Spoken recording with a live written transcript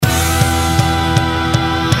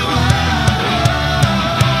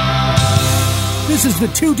This is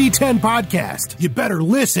the 2D10 podcast. You better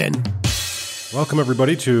listen. Welcome,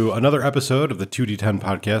 everybody, to another episode of the 2D10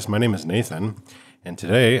 podcast. My name is Nathan, and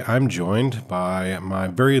today I'm joined by my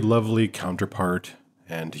very lovely counterpart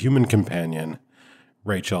and human companion,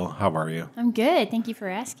 Rachel. How are you? I'm good. Thank you for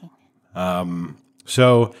asking.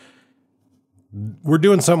 So, we're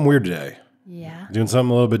doing something weird today. Yeah. Doing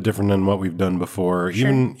something a little bit different than what we've done before. Sure.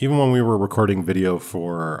 Even when we were recording video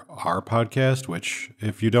for our podcast, which,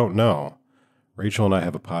 if you don't know, Rachel and I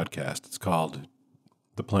have a podcast. It's called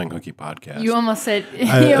the Playing Hooky Podcast. You almost said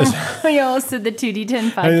you almost said the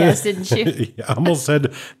 2D10 podcast, didn't you? I almost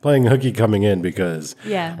said Playing Hooky coming in because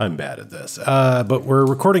I'm bad at this. But we're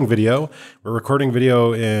recording video. We're recording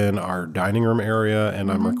video in our dining room area, and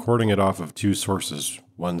I'm recording it off of two sources.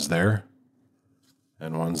 One's there,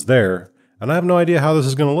 and one's there. And I have no idea how this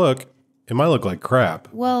is going to look. It might look like crap,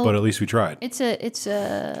 but at least we tried. It's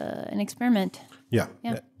an experiment. Yeah,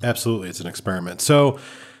 absolutely. It's an experiment. So,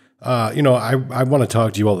 I want to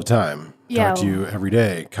talk to you all the time. Yeah. Talk to you every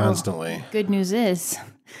day, constantly. Good news is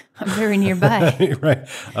I'm very nearby. Right.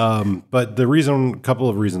 But couple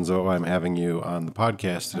of reasons why I'm having you on the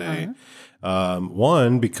podcast today.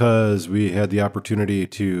 One, because we had the opportunity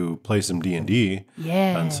to play some D&D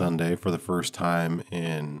on Sunday for the first time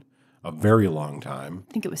in a very long time.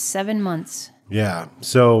 I think it was 7 months. Yeah.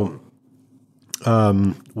 So,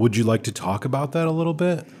 would you like to talk about that a little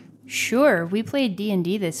bit? Sure. We played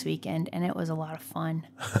D&D this weekend, and it was a lot of fun.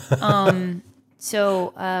 A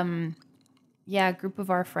group of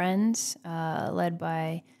our friends, led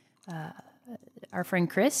by our friend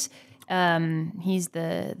Chris. He's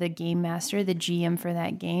the game master, the GM for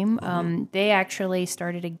that game. They actually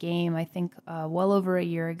started a game, I think, well over a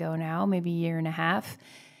year ago now, maybe a year and a half.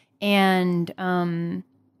 And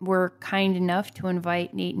were kind enough to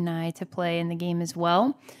invite Nate and I to play in the game as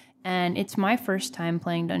well. And it's my first time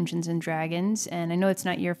playing Dungeons & Dragons. And I know it's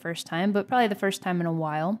not your first time, but probably the first time in a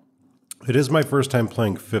while. It is my first time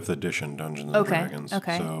playing 5th edition Dungeons & Dragons.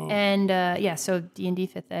 Okay. So. And so D&D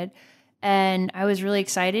 5th Ed. And I was really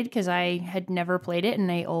excited because I had never played it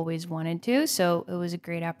and I always wanted to. So it was a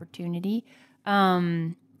great opportunity.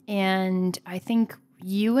 And I think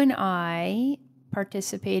you and I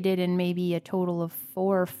participated in maybe a total of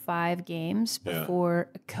 4 or 5 games before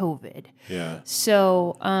COVID. Yeah.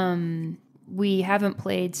 So we haven't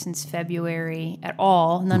played since February at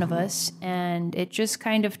all, none of us. And it just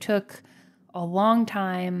kind of took a long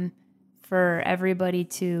time for everybody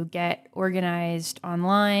to get organized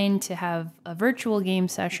online, to have a virtual game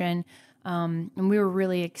session. And we were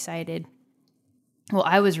really excited. Well,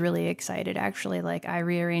 I was really excited, actually. Like, I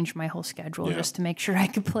rearranged my whole schedule just to make sure I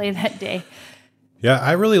could play that day. Yeah,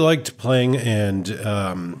 I really liked playing, and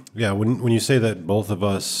when you say that both of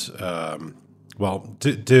us, to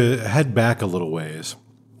head back a little ways,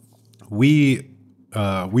 we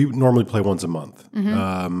normally play once a month.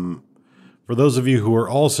 For those of you who are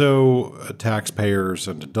also taxpayers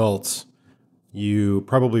and adults, you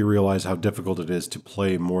probably realize how difficult it is to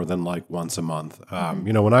play more than like once a month.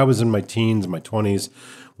 When I was in my teens, my 20s,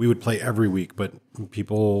 we would play every week, but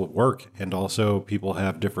people work and also people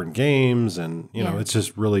have different games and, it's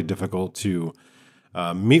just really difficult to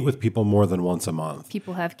meet with people more than once a month.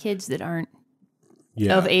 People have kids that aren't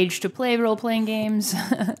of age to play role-playing games.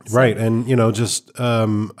 Right. And,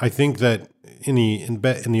 I think that in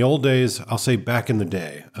the old days, I'll say back in the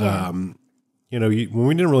day, when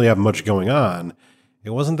we didn't really have much going on, it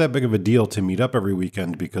wasn't that big of a deal to meet up every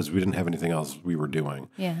weekend because we didn't have anything else we were doing.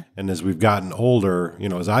 Yeah. And as we've gotten older,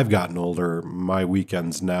 as I've gotten older, my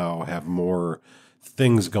weekends now have more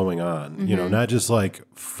things going on, not just like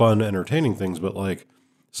fun, entertaining things, but like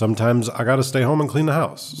sometimes I got to stay home and clean the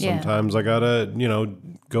house. Yeah. Sometimes I got to,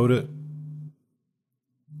 go to...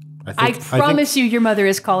 I promise you your mother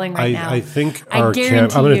is calling right now. I think I'm going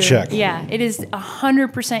to check. Yeah, it is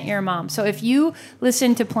 100% your mom. So if you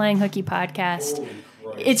listen to Playing Hooky podcast,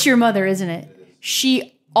 it's your mother, isn't it?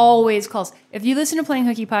 She always calls. If you listen to Playing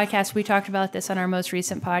Hooky podcast, we talked about this on our most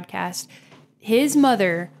recent podcast. His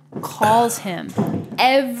mother calls him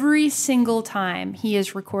every single time he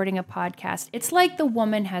is recording a podcast. It's like the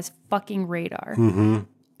woman has fucking radar.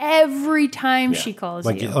 Every time she calls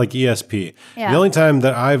you. Like ESP. Yeah. The only time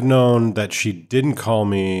that I've known that she didn't call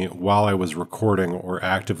me while I was recording or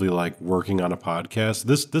actively like working on a podcast,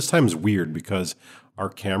 this time is weird because our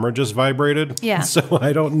camera just vibrated. Yeah. So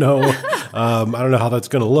I don't know. I don't know how that's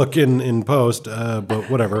going to look in post, but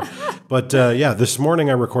whatever. But this morning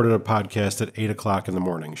I recorded a podcast at 8 o'clock in the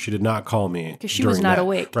morning. She did not call me because she was not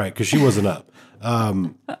awake. Right, because she wasn't up.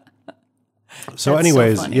 So That's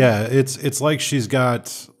anyways, so funny. it's like she's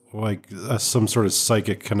got like some sort of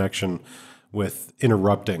psychic connection with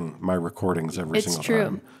interrupting my recordings every It's single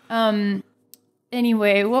true. time.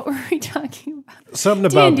 Anyway, what were we talking about? Something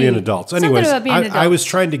about D&D. being adults. Something Anyways, about being I adults. was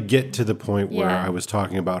trying to get to the point where Yeah. I was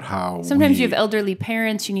talking about how Sometimes we- you have elderly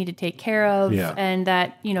parents you need to take care of, Yeah. and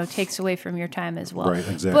that takes away from your time as well. Right,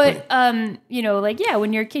 exactly. But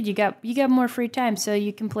when you're a kid, you got more free time, so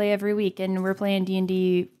you can play every week. And we're playing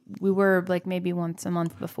D&D. We were like maybe once a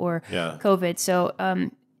month before Yeah. COVID. So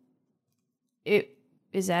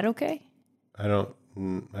is that okay? I don't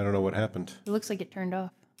know what happened. It looks like it turned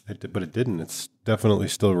off. But it didn't. It's definitely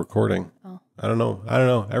still recording. I don't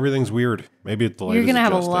know. Everything's weird. Maybe the light You're is gonna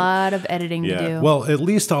have a adjusting. lot of editing to Yeah. do. Well, at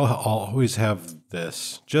least I'll always have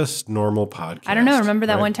this. Just normal podcast. I don't know. Remember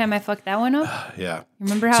that right? one time I fucked that one up? Yeah.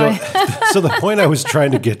 Remember how? So, so the point I was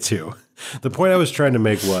trying to get to, the point I was trying to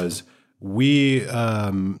make was we,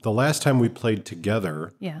 the last time we played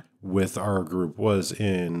together Yeah. with our group was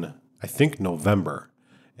in, I think, November.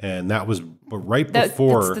 And that was right That's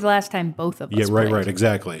before. the last time both of us. Yeah, right, played. right,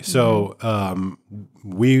 exactly. So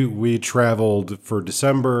we traveled for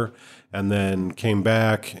December and then came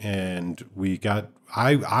back and we got.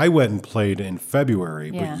 I went and played in February,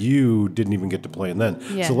 Yeah. but you didn't even get to play. And then,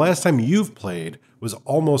 Yeah. so the last time you've played was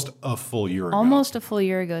almost a full year ago. Almost a full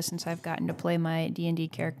year ago since I've gotten to play my D&D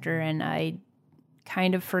character, and I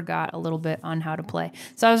kind of forgot a little bit on how to play.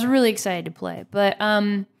 So I was really excited to play. But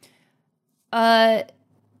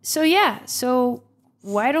so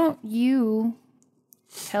why don't you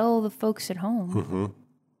tell the folks at home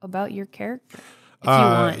about your character if you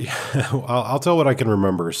want? I'll tell what I can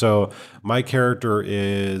remember. So my character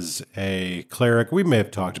is a cleric. We may have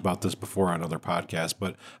talked about this before on other podcasts,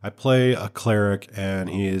 but I play a cleric, and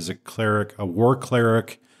he is a war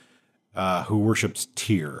cleric who worships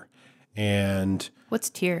Tyr. And What's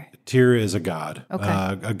Tyr? Tyr is a god,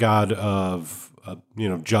 Okay. a god of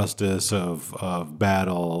justice, of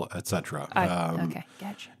battle, etc. Okay,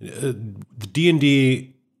 gotcha. The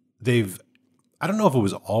D&D, I don't know if it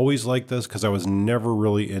was always like this because I was never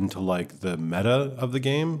really into like the meta of the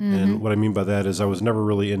game. And what I mean by that is I was never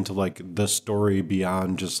really into like the story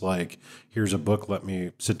beyond just like, here's a book, let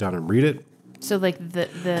me sit down and read it. So like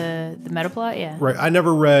the meta plot, yeah. Right. I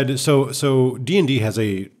never read. So D&D has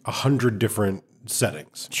 100 different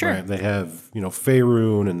settings. Sure. Right? They have,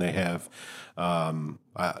 Faerun, and they have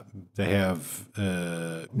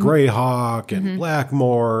Greyhawk and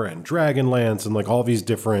Blackmoor and Dragonlance and like all these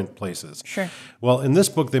different places. Sure. Well, in this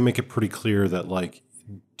book, they make it pretty clear that like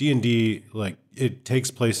D&D, like it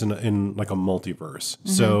takes place in like a multiverse.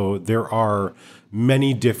 So there are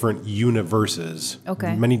many different universes,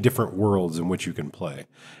 Okay. many different worlds in which you can play.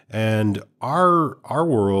 And our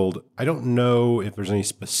world, I don't know if there's any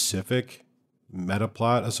specific meta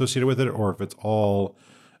plot associated with it or if it's all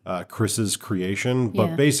Chris's creation. But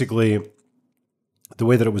Yeah. basically, the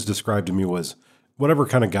way that it was described to me was whatever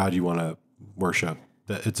kind of god you want to worship,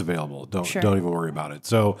 that it's available. Don't even worry about it.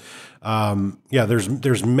 So,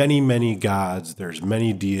 there's many gods, there's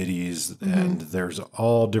many deities, and there's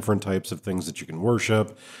all different types of things that you can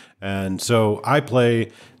worship. And so I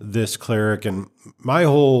play this cleric, and my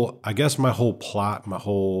whole plot, my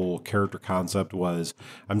whole character concept was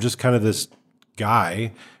I'm just kind of this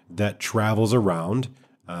guy that travels around,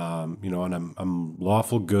 and I'm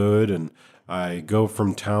lawful good, and I go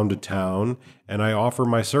from town to town, and I offer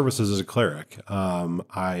my services as a cleric.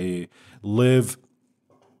 I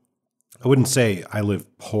wouldn't say I live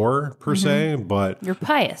poor per se, but You're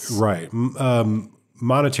pious. right.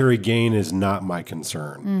 Monetary gain is not my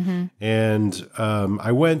concern. And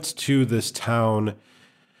I went to this town,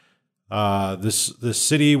 this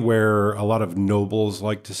city where a lot of nobles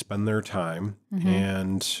like to spend their time,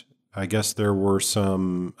 and I guess there were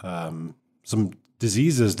some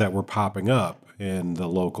diseases that were popping up in the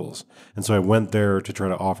locals. And so I went there to try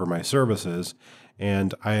to offer my services,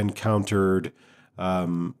 and I encountered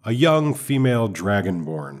a young female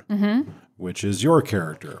dragonborn, which is your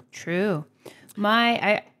character. True.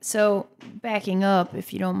 So backing up,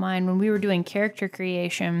 if you don't mind, when we were doing character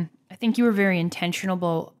creation, I think you were very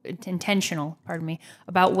intentional,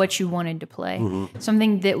 about what you wanted to play.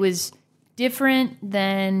 Something that was different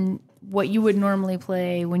than what you would normally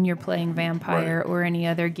play when you're playing Vampire or any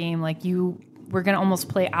other game. Like we're going to almost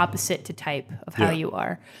play opposite to type of how you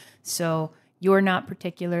are. So you're not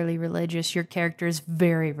particularly religious. Your character is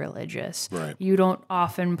very religious. Right. You don't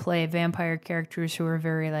often play vampire characters who are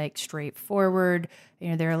very like straightforward.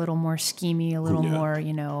 They're a little more schemy, a little more,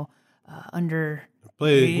 under.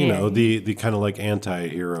 Play, the kind of like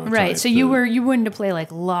anti-hero Right. type So you wouldn't to play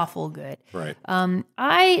like lawful good. Right.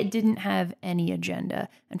 I didn't have any agenda.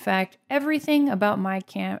 In fact, everything about my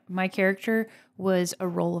character was a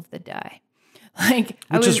roll of the die.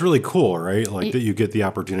 Which is really cool, right? Like that you get the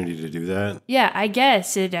opportunity to do that. Yeah, I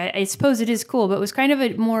guess I suppose it is cool, but it was kind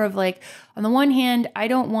of more of like, on the one hand, I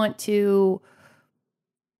don't want to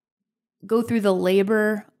go through the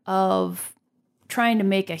labor of trying to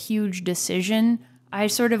make a huge decision. I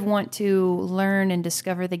sort of want to learn and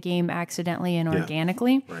discover the game accidentally and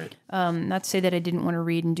organically. Right. Not to say that I didn't want to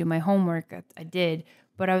read and do my homework. I did.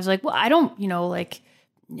 But I was like, well, I don't, like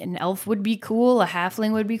an elf would be cool. A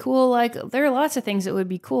halfling would be cool. Like there are lots of things that would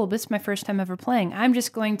be cool. But it's my first time ever playing. I'm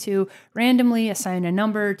just going to randomly assign a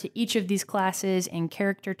number to each of these classes and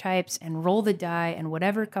character types and roll the die. And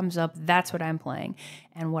whatever comes up, that's what I'm playing.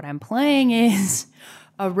 And what I'm playing is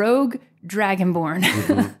a rogue dragonborn,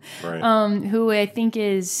 Right. who I think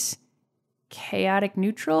is chaotic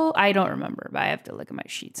neutral. I don't remember, but I have to look at my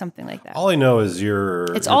sheet. Something like that. All I know is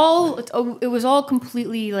it was all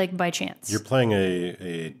completely like by chance. You're playing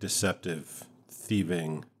a deceptive,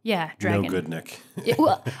 thieving, dragon. no good Nick.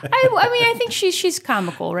 Well, I mean, I think she's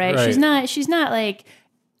comical, right? Right. She's not like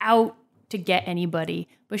out to get anybody,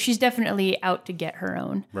 but she's definitely out to get her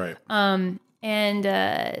own. Right.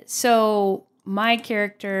 So my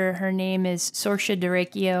character, her name is Sorsha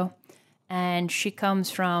Derekio, and she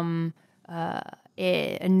comes from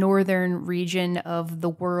a northern region of the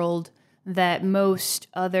world that most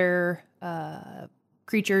other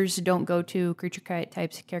creatures don't go to, creature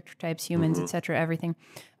types, character types, humans, etc., everything.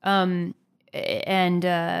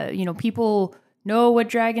 People know what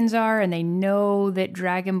dragons are, and they know that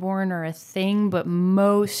Dragonborn are a thing, but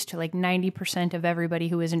most, like 90% of everybody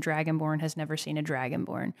who isn't Dragonborn has never seen a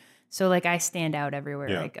Dragonborn. So, like, I stand out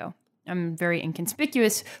everywhere I go. I'm very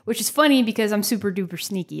inconspicuous, which is funny because I'm super duper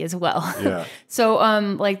sneaky as well. Yeah. So,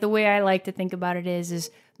 like, the way I like to think about it is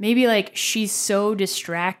maybe, like, she's so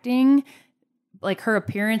distracting, like, her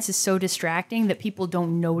appearance is so distracting that people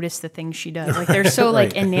don't notice the things she does. Like, they're so,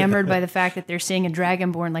 like, enamored by the fact that they're seeing a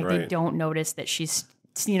Dragonborn, like, they don't notice that she's,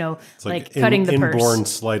 it's like cutting the purse. Inborn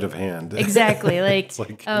sleight of hand. Exactly. Like, it's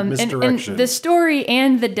like and misdirection. the story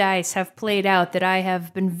and the dice have played out that I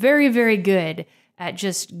have been very, very good at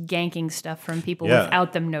just ganking stuff from people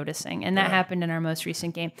without them noticing. And that happened in our most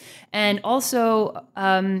recent game. And also,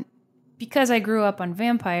 because I grew up on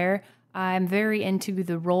Vampire, I'm very into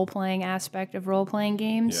the role-playing aspect of role-playing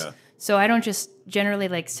games. Yeah. So I don't just generally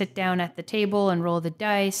like sit down at the table and roll the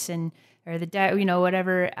dice or the die,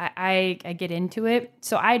 whatever. I get into it.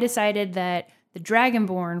 So I decided that the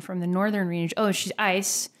Dragonborn from the northern region, she's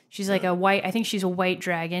ice. She's like a white, I think she's a white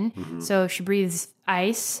dragon. So she breathes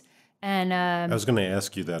ice. And I was going to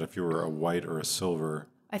ask you that if you were a white or a silver.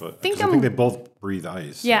 I But think I think they both breathe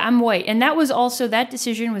ice. Yeah, I'm white. And that was also, that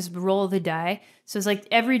decision was roll the die. So it's like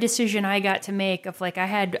every decision I got to make of like, I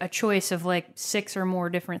had a choice of like 6 or more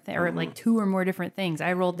different things, or like 2 or more different things.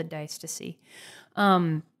 I rolled the dice to see.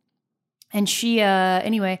 And she, so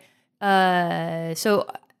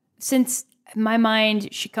since in my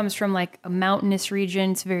mind, she comes from like a mountainous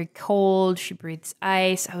region. It's very cold. She breathes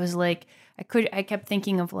ice. I was like, I kept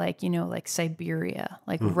thinking of like, like Siberia,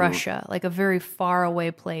 like Russia, like a very far away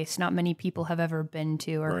place not many people have ever been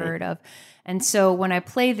to or heard of. And so when I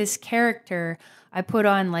play this character, I put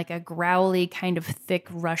on like a growly kind of thick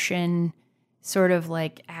Russian sort of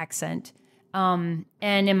like accent. And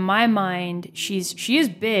in my mind, she is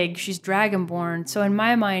big, she's Dragonborn. So in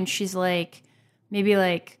my mind, she's like maybe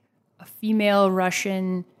like a female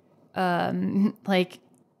Russian, like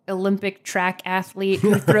Olympic track athlete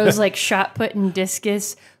who throws like shot put and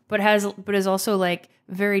discus, but is also like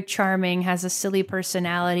very charming, has a silly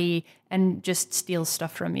personality, and just steals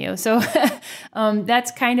stuff from you. So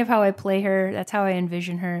that's kind of how I play her. That's how I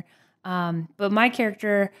envision her. But my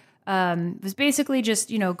character was basically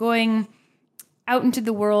just going out into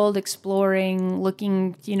the world, exploring,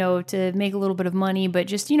 looking to make a little bit of money, but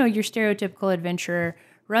just your stereotypical adventurer.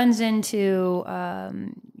 Runs into,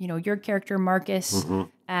 your character, Marcus,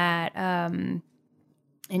 at an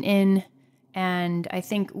inn. And I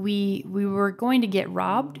think we were going to get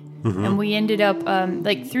robbed. And we ended up,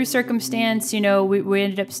 through circumstance, we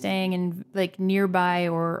ended up staying in, like, nearby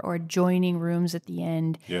or adjoining rooms at the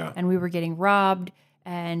end. Yeah. And we were getting robbed.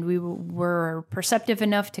 And we were perceptive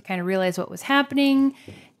enough to kind of realize what was happening.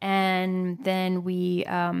 And then we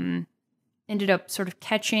ended up sort of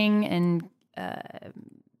catching and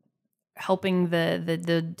helping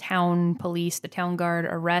the town police, the town guard,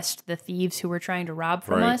 arrest the thieves who were trying to rob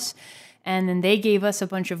from us. And then they gave us a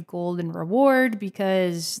bunch of gold in reward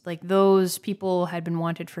because like those people had been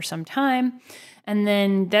wanted for some time. And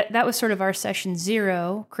then that was sort of our session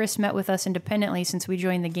 0. Chris met with us independently since we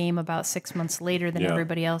joined the game about 6 months later than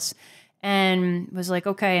everybody else. and was like,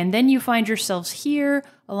 okay, and then you find yourselves here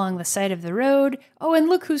along the side of the road. Oh, and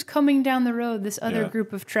look who's coming down the road, this other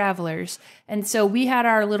group of travelers. And so we had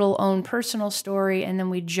our little own personal story, and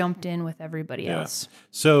then we jumped in with everybody else.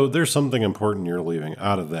 So there's something important you're leaving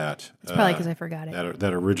out of that. It's probably because I forgot it.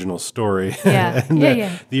 That original story. Yeah,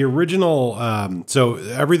 The original, so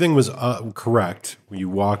everything was correct. You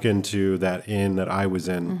walk into that inn that I was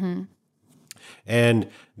in, and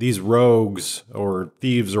these rogues or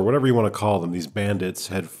thieves or whatever you want to call them, these bandits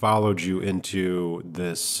had followed you into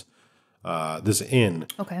this this inn.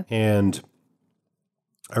 Okay. And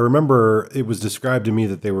I remember it was described to me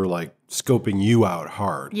that they were like scoping you out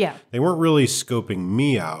hard. Yeah. They weren't really scoping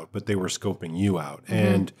me out, but they were scoping you out.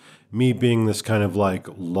 And me being this kind of like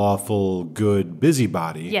lawful, good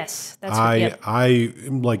busybody. Yes, that's I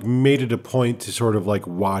like made it a point to sort of like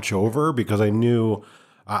watch over because I knew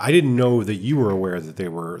I didn't know that you were aware that they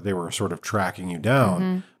were sort of tracking you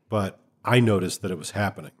down, but I noticed that it was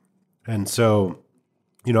happening. And so,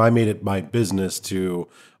 I made it my business to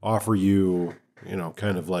offer you,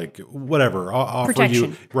 kind of like whatever, offer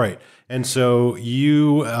protection. you right. And so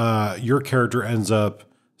your character ends up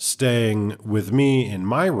staying with me in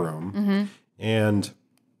my room, and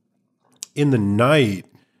in the night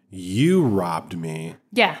you robbed me.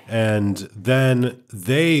 Yeah. And then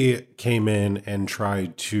they came in and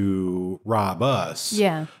tried to rob us.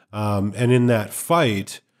 Yeah. And in that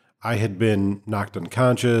fight, I had been knocked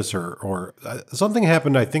unconscious or something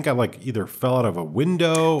happened. I think I like either fell out of a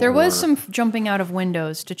window. There was some jumping out of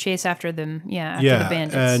windows to chase after them. Yeah. After the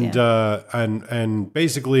bandits. And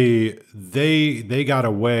basically they got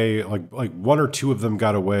away. Like one or two of them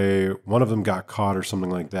got away. One of them got caught or something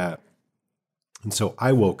like that. And so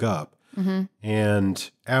I woke up,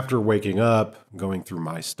 and after waking up, going through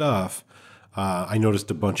my stuff, I noticed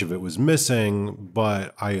a bunch of it was missing,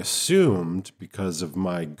 but I assumed because of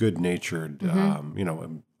my good-natured,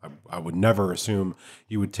 I would never assume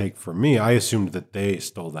you would take from me. I assumed that they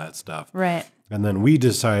stole that stuff. Right. And then we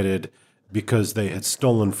decided, because they had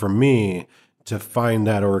stolen from me, to find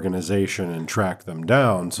that organization and track them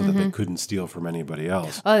down so that they couldn't steal from anybody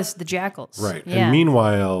else. Oh, it's the Jackals. Right. Yeah. And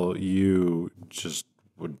meanwhile, you just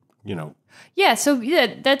would, Yeah, so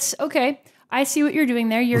that's okay. I see what you're doing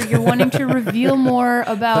there. You're wanting to reveal more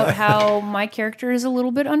about how my character is a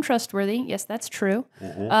little bit untrustworthy. Yes, that's true.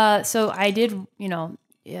 So I did,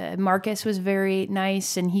 Marcus was very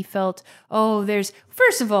nice, and he felt,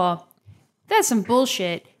 first of all, that's some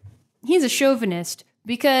bullshit. He's a chauvinist.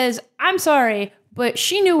 Because I'm sorry, but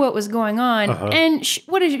she knew what was going on, and she's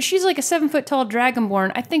like a 7-foot tall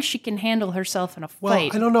dragonborn. I think she can handle herself in a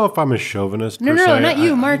fight. Well, I don't know if I'm a chauvinist. No, per se. not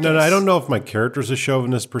you, Marcus. No, I don't know if my character's a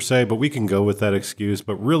chauvinist per se, but we can go with that excuse.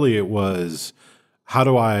 But really, it was, how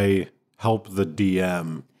do I help the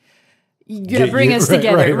DM? Bring us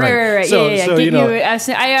together. Right. So,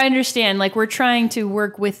 I understand. Like, we're trying to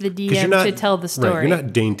work with the DM to tell the story. Right, you're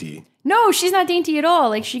not dainty. No, she's not dainty at all.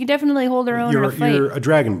 Like, she can definitely hold her own in a fight. You're a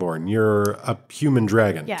dragonborn. You're a human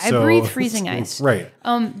dragon. Yeah, I breathe freezing ice. Right.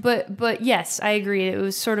 But yes, I agree. It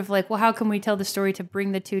was sort of like, well, how can we tell the story to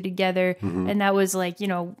bring the two together? And that was like,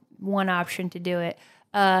 one option to do it.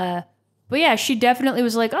 But yeah, she definitely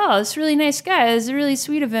was like, oh, this really nice guy. This is really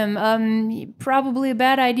sweet of him. Probably a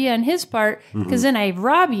bad idea on his part, because then I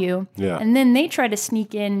rob you. Yeah. And then they try to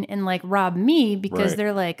sneak in and like rob me because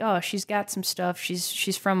they're like, oh, she's got some stuff.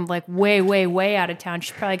 She's from like way, way, way out of town.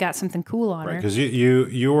 She's probably got something cool on her. Because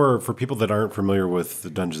you're, for people that aren't familiar with the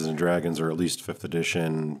Dungeons and Dragons, or at least 5th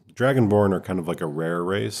edition, Dragonborn are kind of like a rare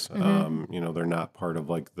race. They're not part of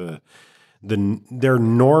like they're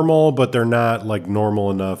normal, but they're not like normal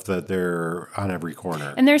enough that they're on every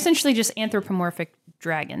corner. And they're essentially just anthropomorphic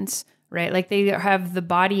dragons, right? Like they have the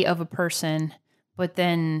body of a person, but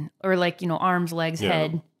then, or like, arms, legs,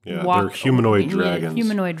 head. Yeah, they're humanoid dragons.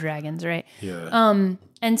 Humanoid dragons, right? Yeah.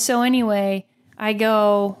 And so anyway, I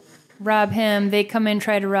go rob him. They come in,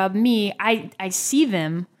 try to rob me. I see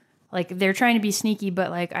them, like they're trying to be sneaky, but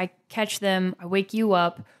like I catch them. I wake you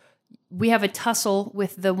up. We have a tussle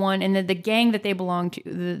with the one, and the gang that they belong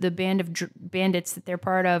to, the band of bandits that they're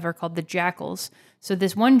part of, are called the Jackals. So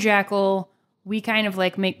this one jackal, we kind of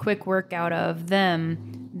like make quick work out of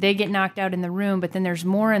them. They get knocked out in the room, but then there's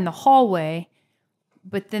more in the hallway.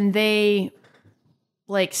 But then they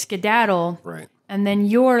like skedaddle. Right. And then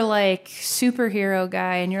you're like superhero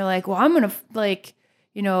guy, and you're like, well, I'm going to like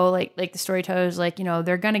the storyteller's like,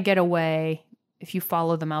 they're going to get away if you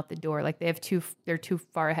follow them out the door. Like they're too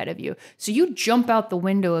far ahead of you. So you jump out the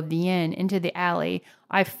window of the inn into the alley.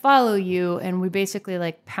 I follow you, and we basically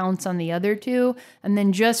like pounce on the other two. And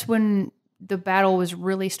then just when the battle was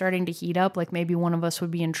really starting to heat up, like maybe one of us would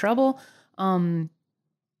be in trouble,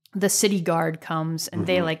 the city guard comes and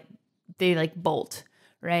they bolt.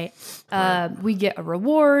 Right. We get a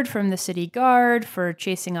reward from the city guard for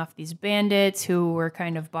chasing off these bandits who were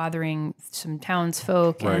kind of bothering some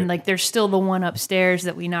townsfolk. Right. And like, there's still the one upstairs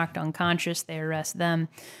that we knocked unconscious. They arrest them.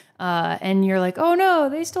 And you're like, oh no,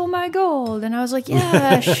 they stole my gold. And I was like,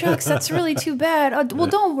 yeah, shucks, that's really too bad. Well,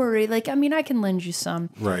 don't worry. Like, I mean, I can lend you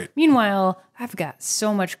some. Right. Meanwhile, I've got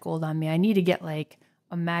so much gold on me. I need to get like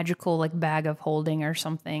a magical like bag of holding or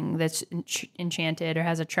something that's enchanted or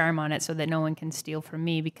has a charm on it so that no one can steal from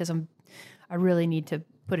me, because I really need to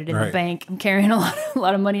put it in the bank. I'm carrying a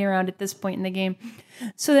lot of money around at this point in the game.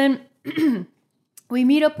 So then we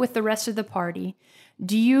meet up with the rest of the party.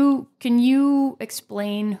 Can you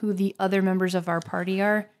explain who the other members of our party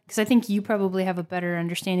are? Because I think you probably have a better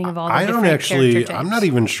understanding of all the different character types. I'm not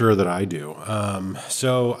even sure that I do.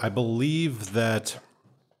 So I believe that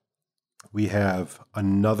we have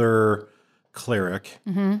another cleric,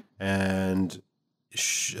 and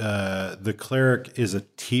the cleric is a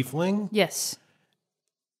tiefling. Yes.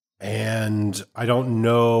 And I don't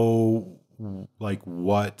know, like,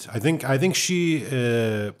 what I think she.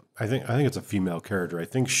 I think it's a female character. I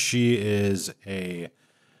think she is a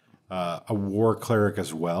war cleric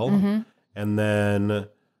as well, and then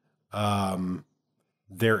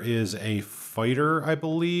there is a fighter, I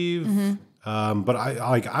believe. But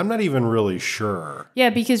I'm not even really sure. Yeah,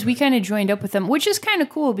 because we kind of joined up with them, which is kind of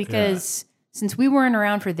cool because since we weren't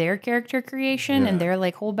around for their character creation and their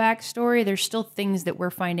like whole backstory, there's still things that we're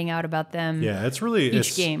finding out about them. Yeah, it's really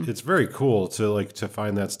each game. It's very cool to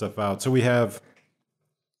find that stuff out. So we have,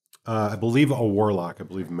 I believe, a warlock. I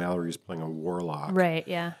believe Mallory's playing a warlock. Right.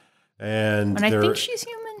 Yeah. And I think she's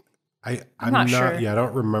human. I'm not sure. Yeah, I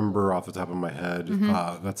don't remember off the top of my head.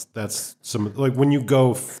 That's some, like, when you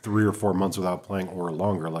go 3 or 4 months without playing or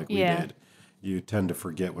longer, like we did, you tend to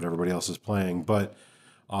forget what everybody else is playing. But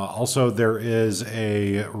also there is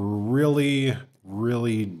a really,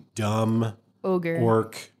 really dumb ogre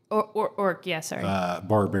orc. Orc. Yeah, sorry.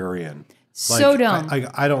 Barbarian. So dumb.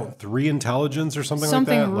 I don't 3 intelligence or something like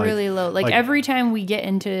that. Something really low. Like every time we get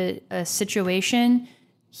into a situation,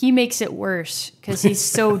 he makes it worse because he's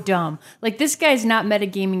so dumb. Like, this guy's not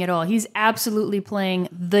metagaming at all. He's absolutely playing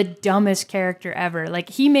the dumbest character ever. Like,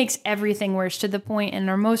 he makes everything worse, to the point in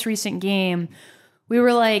our most recent game, we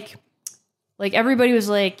were like everybody was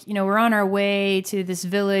like, you know, we're on our way to this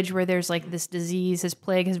village where there's like this disease, this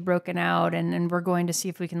plague has broken out, and we're going to see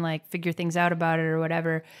if we can like figure things out about it or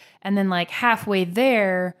whatever. And then like halfway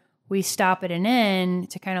there, we stop at an inn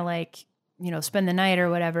to kind of like, you know, spend the night or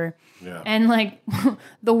whatever. Yeah. And like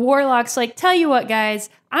the warlock's like, tell you what, guys,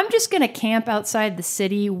 I'm just going to camp outside the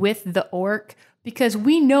city with the orc, because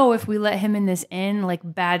we know if we let him in this inn, like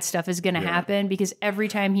bad stuff is going to happen, because every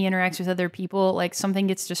time he interacts with other people, like something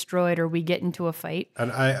gets destroyed or we get into a fight.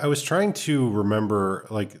 And I was trying to remember,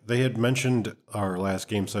 like, they had mentioned our last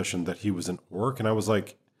game session that he was an orc. And I was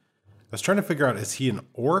trying to figure out, is he an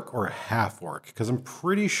orc or a half orc? Because I'm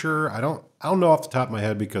pretty sure, I don't know off the top of my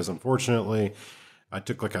head, because unfortunately I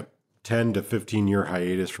took like a 10 to 15 year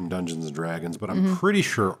hiatus from Dungeons and Dragons, but I'm pretty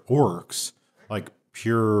sure orcs, like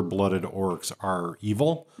pure-blooded orcs, are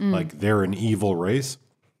evil. Like, they're an evil race.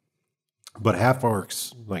 But half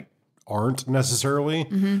orcs, like, aren't necessarily.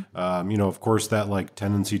 You know, of course, that like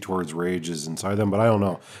tendency towards rage is inside them, but I don't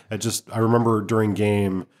know. I remember during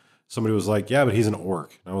game, somebody was like, yeah, but he's an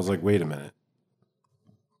orc. And I was like, wait a minute.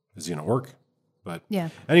 Is he an orc? But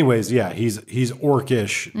anyways, yeah, he's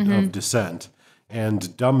orcish of descent,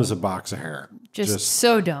 and dumb as a box of hair. Just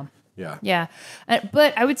so dumb. Yeah. Yeah.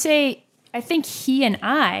 But I would say, I think he and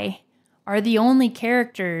I are the only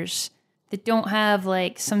characters that don't have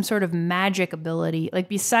like some sort of magic ability. Like,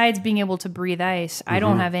 besides being able to breathe ice, I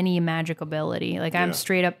don't have any magic ability. Like, I'm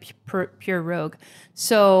straight up pure rogue.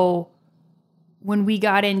 So when we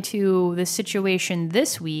got into the situation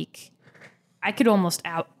this week, I could almost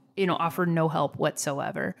offer no help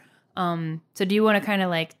whatsoever. So do you want to kind of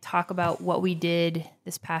like talk about what we did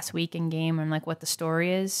this past week in game and like what the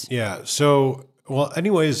story is? Yeah. So, well,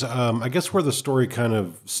 anyways, I guess where the story kind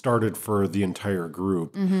of started for the entire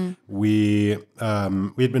group, we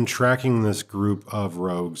had been tracking this group of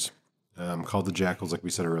rogues called the Jackals, like we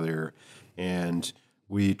said earlier, and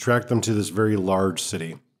we tracked them to this very large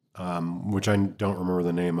city, which I don't remember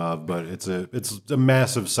the name of, but it's a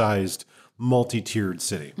massive sized, multi-tiered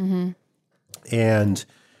city. And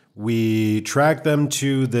we tracked them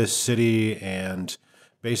to this city, and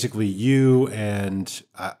basically you and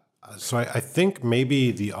so I think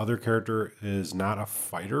maybe the other character is not a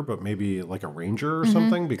fighter, but maybe like a ranger or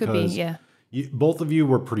something, because both of you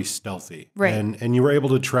were pretty stealthy, right? And you were able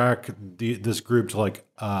to track this group to like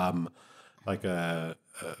a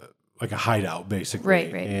like a hideout, basically.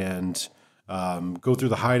 Right. And go through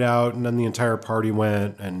the hideout, and then the entire party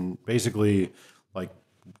went and basically like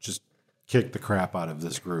just kicked the crap out of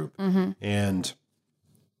this group. And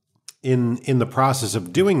in the process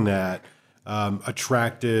of doing that,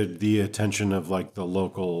 attracted the attention of like the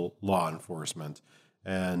local law enforcement.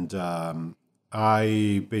 And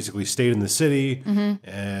I basically stayed in the city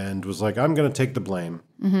and was like, I'm going to take the blame.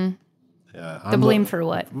 The blame for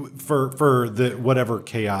what? For the whatever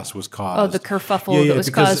chaos was caused. Oh, the kerfuffle that was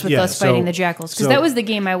caused with us fighting the jackals. Because that was the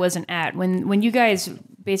game I wasn't at. When you guys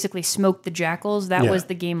basically smoked the jackals, that was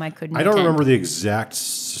the game I couldn't I don't attend. remember the exact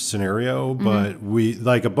scenario, but we,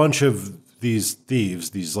 like, a bunch of these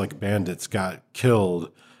thieves, these like bandits got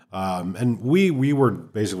killed. And we were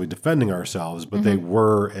basically defending ourselves, but they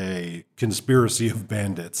were a conspiracy of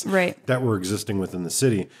bandits that were existing within the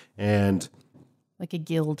city. And like a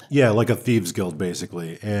guild. yeah, like a thieves guild,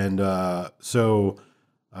 basically. And so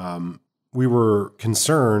we were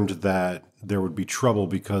concerned that there would be trouble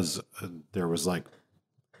because there was like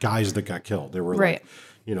guys that got killed. There were like,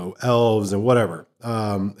 elves and whatever.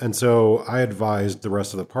 And so I advised the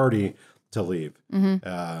rest of the party to leave.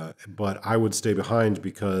 But I would stay behind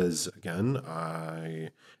because, again,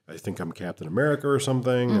 I think I'm Captain America or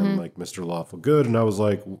something, and like Mr. Lawful Good. And I was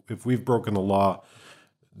like, if we've broken the law,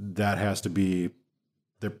 that has to be,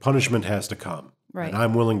 the punishment has to come. Right. And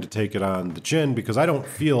I'm willing to take it on the chin because I don't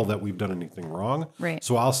feel that we've done anything wrong. Right.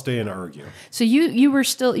 So I'll stay and argue. So you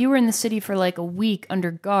were in the city for like a week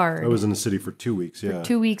under guard. I was in the city for 2 weeks, yeah.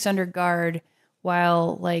 2 weeks under guard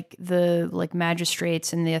while like the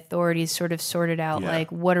magistrates and the authorities sort of sorted out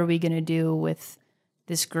like what are we going to do with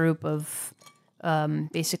this group of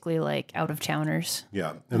basically like out of towners.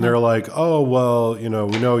 Yeah. And they're like, oh, well, we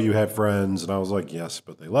know you had friends. And I was like, yes,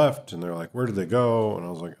 but they left. And they're like, where did they go? And I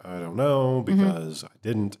was like, I don't know because I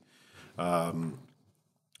didn't.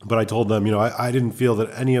 But I told them, I didn't feel that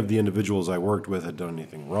any of the individuals I worked with had done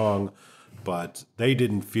anything wrong, but they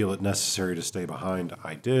didn't feel it necessary to stay behind.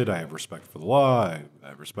 I did. I have respect for the law. I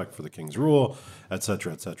have respect for the king's rule, et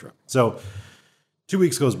cetera, et cetera. So 2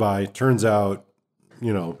 weeks goes by. Turns out,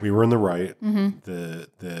 we were in the right.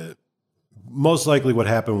 The most likely what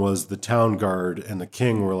happened was the town guard and the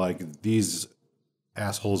king were like, these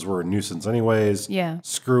assholes were a nuisance anyways. Yeah.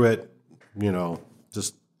 Screw it.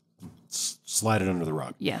 Just slide it under the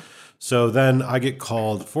rug. Yeah. So then I get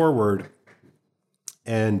called forward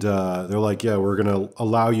and they're like, yeah, we're going to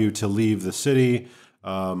allow you to leave the city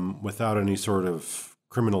without any sort of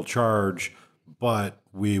criminal charge, but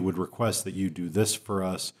we would request that you do this for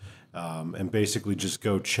us. And basically just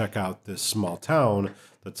go check out this small town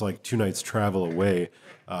that's like 2 nights travel away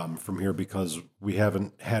from here because we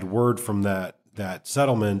haven't had word from that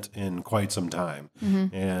settlement in quite some time.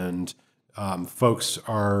 And folks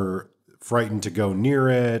are frightened to go near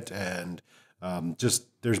it. And just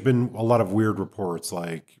there's been a lot of weird reports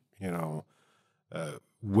like,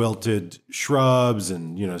 wilted shrubs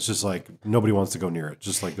and, it's just like nobody wants to go near it.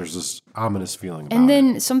 Just like there's this ominous feeling about it. And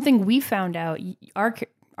then something we found out,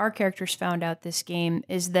 our characters found out this game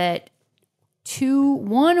is that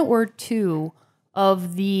one or two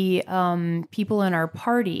of the people in our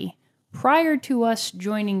party, prior to us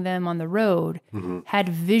joining them on the road, had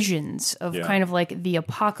visions of kind of like the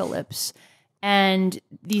apocalypse. And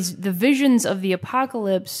the visions of the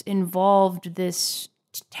apocalypse involved this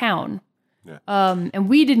town. Yeah.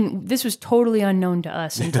 And this was totally unknown to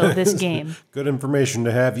us until this game. Good information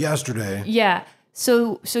to have yesterday. Yeah.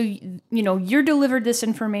 So you're delivered this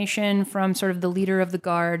information from sort of the leader of the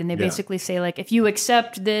guard, and they basically say like, if you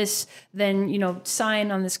accept this, then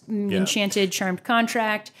sign on this enchanted, charmed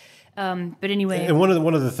contract. But anyway, and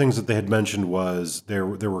one of the things that they had mentioned was there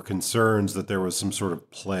were concerns that there was some sort of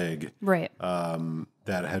plague, right?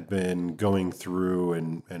 That had been going through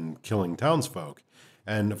and killing townsfolk.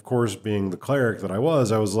 And of course, being the cleric that I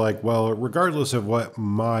was like, well, regardless of what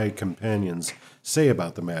my companions say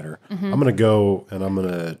about the matter, I'm going to go and I'm going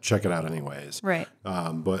to check it out anyways. Right.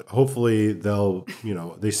 But hopefully they'll,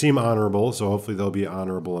 they seem honorable. So hopefully they'll be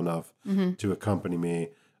honorable enough to accompany me.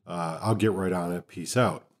 I'll get right on it. Peace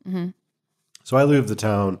out. So I leave the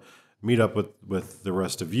town, meet up with the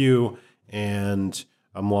rest of you. And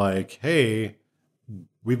I'm like, hey,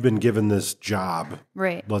 we've been given this job.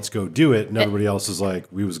 Right. Let's go do it. And everybody else is like,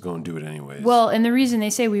 we was going to do it anyways. Well, and the reason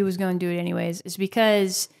they say we was going to do it anyways is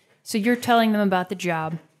because, so you're telling them about the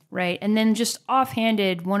job, right? And then just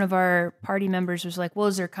offhanded, one of our party members was like, well,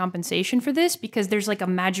 is there compensation for this? Because there's like a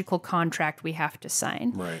magical contract we have to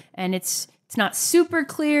sign. Right. And it's it's not super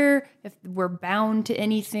clear if we're bound to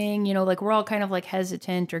anything, you know, like we're all kind of like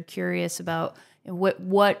hesitant or curious about what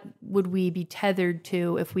would we be tethered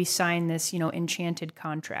to if we sign this, you know, enchanted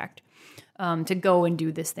contract to go and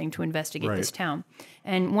do this thing, to investigate this town.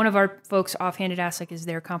 And one of our folks offhanded asked, like, is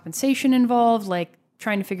there compensation involved? Like,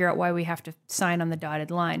 trying to figure out why we have to sign on the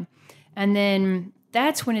dotted line. And then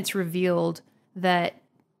that's when it's revealed that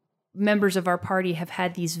members of our party have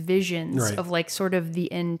had these visions of like sort of the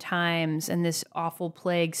end times and this awful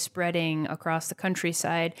plague spreading across the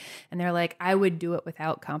countryside. And they're like, I would do it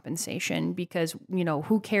without compensation because, you know,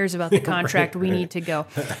 who cares about the contract? We need to go.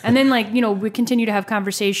 And then like, you know, we continue to have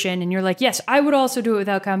conversation and you're like, yes, I would also do it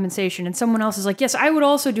without compensation. And someone else is like, yes, I would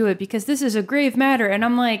also do it because this is a grave matter. And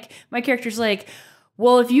I'm like, my character's like,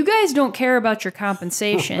 well, if you guys don't care about your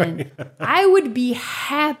compensation, I would be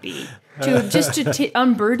happy to just to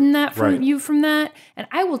unburden that from you from that, and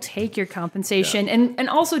I will take your compensation. And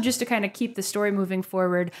also just to kind of keep the story moving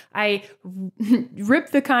forward, I rip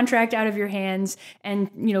the contract out of your hands and,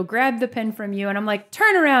 you know, grab the pen from you, and I'm like,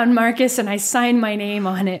 turn around, Marcus, and I sign my name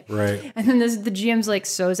on it. Right. And then the GM's like,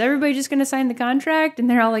 so is everybody just going to sign the contract? And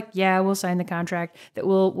they're all like, yeah, we'll sign the contract that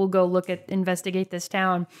we'll go investigate this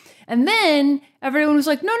town. And then everyone was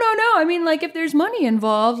like, no. I mean, like, if there's money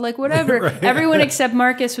involved, like, whatever. Everyone except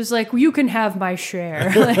Marcus was like, well, you can have my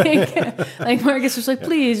share. like Marcus was like,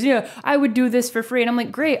 please, yeah, I would do this for free. And I'm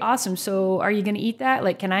like, great, awesome. So are you going to eat that?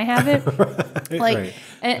 Like, can I have it?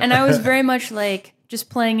 And I was very much like just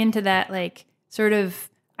playing into that, like, sort of,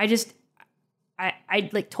 I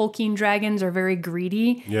like Tolkien dragons are very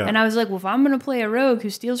greedy. Yeah. And I was like, well, if I'm going to play a rogue who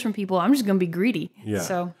steals from people, I'm just going to be greedy. Yeah.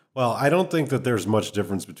 So. Well, I don't think that there's much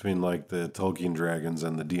difference between like the Tolkien dragons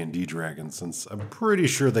and the D&D dragons, since I'm pretty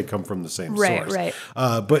sure they come from the same source. Right.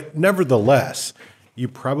 But nevertheless, you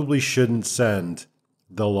probably shouldn't send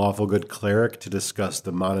the lawful good cleric to discuss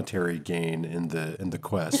the monetary gain in the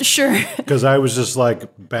quest. Sure. Because I was just like,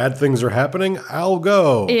 bad things are happening, I'll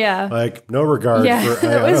go. Yeah. Like, no regard for...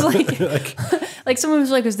 it was like... Like someone was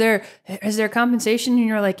like, is there compensation? And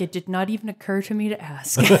you're like, it did not even occur to me to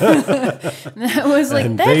ask. And I was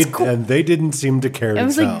like, that's cool. And they didn't seem to care. I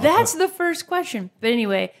was like, that's the first question. But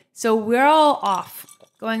anyway, so we're all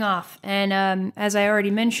going off. And as I already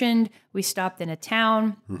mentioned, we stopped in a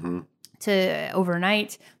town to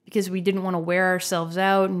overnight because we didn't want to wear ourselves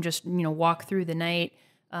out and just, you know, walk through the night.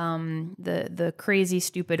 The crazy,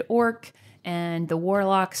 stupid orc and the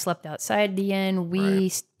warlock slept outside the inn.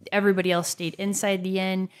 Everybody else stayed inside the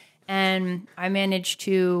inn, and I managed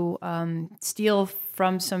to steal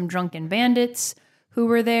from some drunken bandits who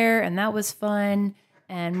were there, and that was fun.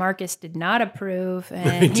 And Marcus did not approve,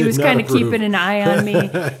 and he was kind of keeping an eye on me.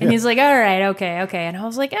 And he's like, all right, okay. And I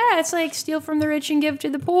was like, it's like steal from the rich and give to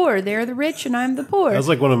the poor. They're the rich and I'm the poor. That was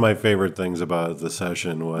like one of my favorite things about the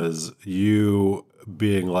session was you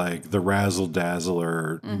being like the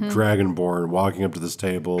razzle-dazzler dragonborn walking up to this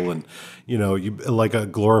table and, you know, you like a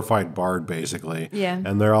glorified bard basically. Yeah.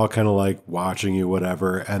 And they're all kind of like watching you,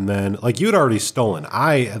 whatever. And then like you'd already stolen.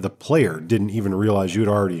 I, the player, didn't even realize you'd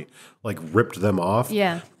already like ripped them off.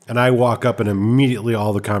 Yeah. And I walk up and immediately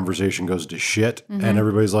all the conversation goes to shit. And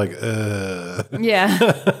everybody's like, Yeah.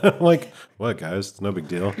 I'm like, what, guys? It's no big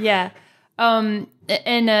deal. Yeah. You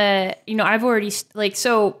know, I've already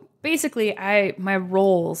so basically my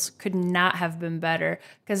roles could not have been better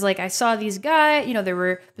because like I saw these guys, you know, there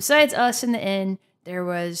were, besides us in the inn, there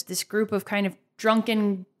was this group of kind of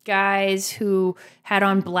drunken guys who had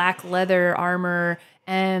on black leather armor,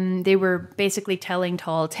 and they were basically telling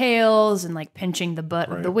tall tales and like pinching the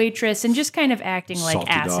butt of the waitress and just kind of acting like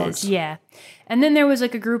Salty asses. dogs. Yeah. And then there was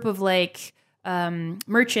like a group of like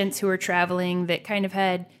merchants who were traveling that kind of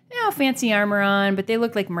had, you know, fancy armor on, but they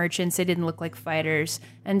looked like merchants. They didn't look like fighters.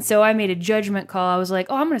 And so I made a judgment call. I was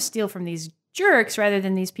like, I'm going to steal from these jerks rather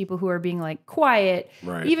than these people who are being like quiet.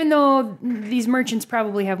 Right. Even though these merchants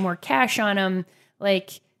probably have more cash on them,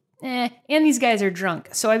 like, and these guys are drunk.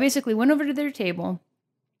 So I basically went over to their table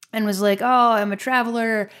and was like, I'm a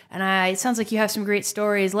traveler, and it sounds like you have some great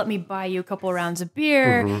stories. Let me buy you a couple of rounds of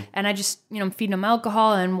beer. And I just, you know, I'm feeding them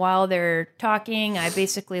alcohol, and while they're talking, I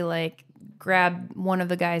basically like grabbed one of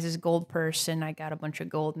the guys' gold purse, and I got a bunch of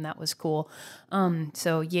gold, and that was cool.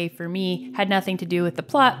 So yay for me. Had nothing to do with the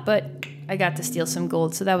plot, but I got to steal some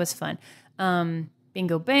gold, so that was fun.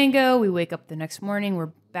 Bingo bango, we wake up the next morning,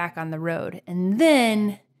 we're back on the road, and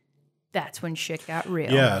then that's when shit got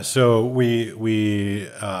real. Yeah, so we you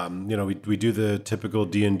know, we do the typical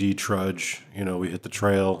D&D trudge. You know, we hit the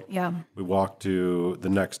trail. Yeah. We walk to the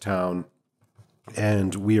next town.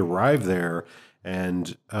 And we arrive there,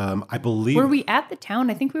 and I believe Were we at the town?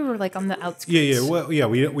 I think we were like on the outskirts. Yeah. Well, yeah,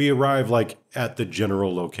 we arrive like at the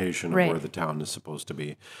general location of Right. where the town is supposed to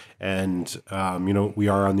be, and we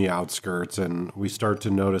are on the outskirts, and we start to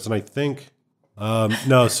notice, and I think.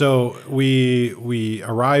 No, so we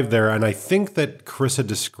arrived there, and I think that Chris had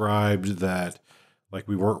described that like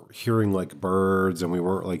we weren't hearing like birds, and we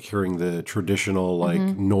weren't like hearing the traditional like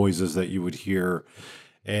noises that you would hear,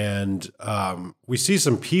 and we see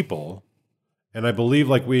some people, and I believe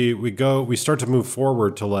like we start to move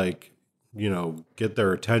forward to like get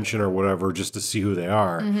their attention or whatever just to see who they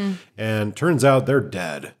are, and turns out they're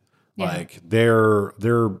dead. Yeah. Like they're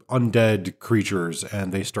undead creatures,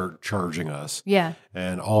 and they start charging us. Yeah.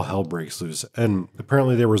 And all hell breaks loose. And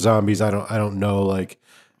apparently they were zombies. I don't know. Like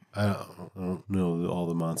I don't know all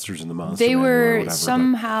the monsters in the monster. They Manual or were whatever,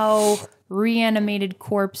 somehow reanimated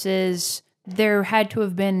corpses. There had to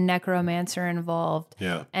have been necromancer involved.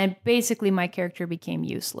 Yeah. And basically my character became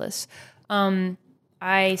useless.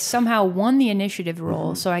 I somehow won the initiative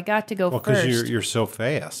roll, so I got to go because first. you're so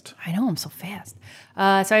fast. I know, I'm so fast.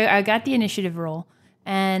 So I got the initiative roll,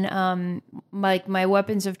 and my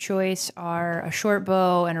weapons of choice are a short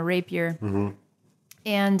bow and a rapier.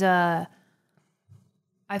 And I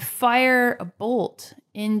fire a bolt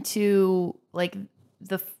into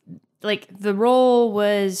the roll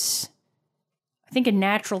was, I think, a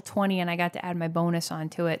natural 20, and I got to add my bonus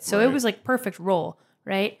onto it. So it was like perfect roll,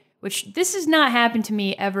 right? Which this has not happened to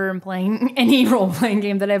me ever in playing any role-playing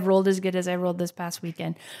game that I've rolled as good as I rolled this past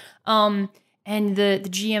weekend. And the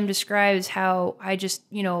GM describes how I just,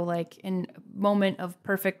 like in a moment of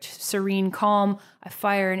perfect serene calm, I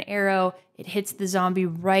fire an arrow, it hits the zombie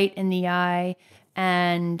right in the eye,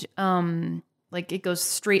 and it goes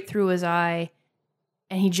straight through his eye,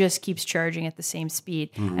 and he just keeps charging at the same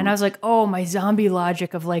speed. And I was like, oh, my zombie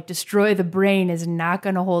logic of like destroy the brain is not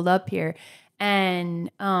going to hold up here.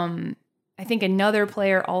 And I think another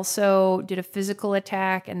player also did a physical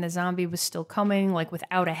attack, and the zombie was still coming, like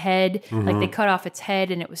without a head. Like they cut off its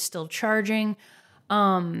head, and it was still charging.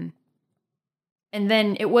 And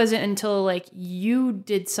then it wasn't until like you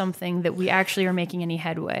did something that we actually are making any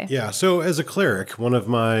headway. Yeah. So as a cleric, one of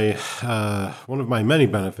my many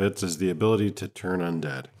benefits is the ability to turn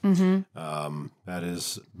undead. That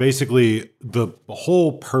is basically the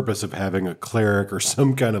whole purpose of having a cleric or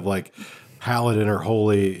some kind of like paladin or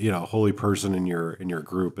holy person in your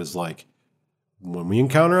group is like, when we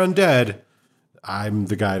encounter undead, I'm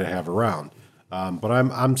the guy to have around. But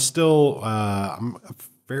I'm still I'm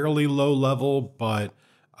fairly low level, but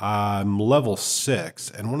I'm level 6.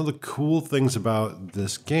 And one of the cool things about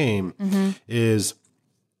this game is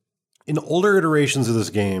in older iterations of this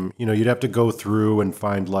game, you'd have to go through and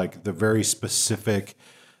find like the very specific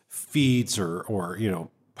feats or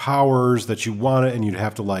powers that you wanted, and you'd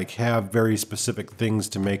have to like have very specific things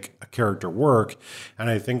to make a character work. And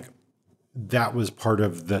I think that was part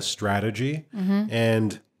of the strategy.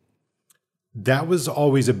 And that was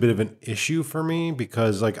always a bit of an issue for me,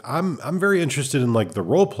 because like I'm very interested in like the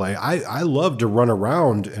role play. I love to run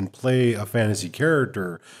around and play a fantasy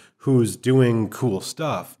character who's doing cool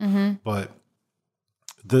stuff. But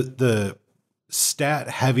the stat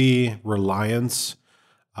heavy reliance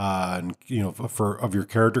of your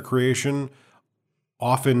character creation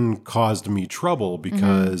often caused me trouble,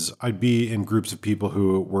 because I'd be in groups of people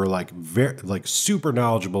who were like super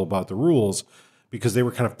knowledgeable about the rules, because they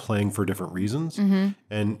were kind of playing for different reasons.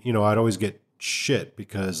 And I'd always get shit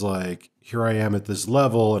because like, here I am at this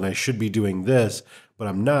level and I should be doing this, but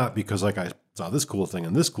I'm not, because like I saw this cool thing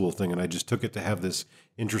and this cool thing, and I just took it to have this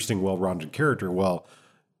interesting, well-rounded character. Well,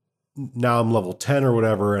 now I'm level 10 or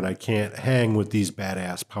whatever, and I can't hang with these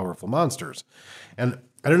badass, powerful monsters. And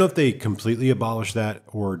I don't know if they completely abolished that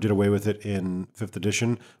or did away with it in 5th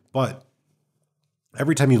edition, but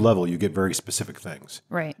every time you level, you get very specific things.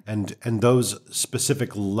 Right. And those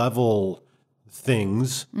specific level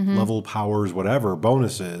things, level powers, whatever,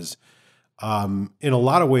 bonuses, in a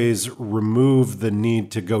lot of ways remove the need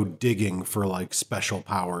to go digging for like special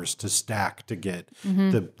powers to stack to get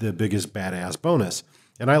the biggest badass bonus.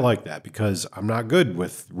 And I like that, because I'm not good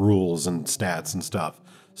with rules and stats and stuff.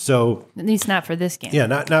 So At least not for this game. yeah,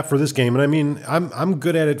 not for this game. And I mean, I'm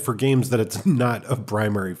good at it for games that it's not a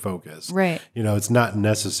primary focus. Right. It's not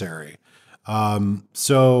necessary.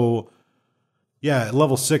 So yeah, at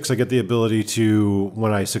level 6, I get the ability to,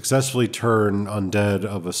 when I successfully turn undead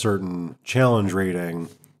of a certain challenge rating,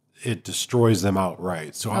 it destroys them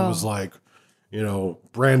outright. So I was like,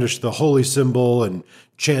 brandish the holy symbol and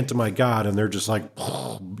chant to my god, and they're just like,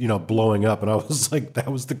 blowing up. And I was like,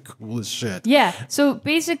 that was the coolest shit. Yeah. So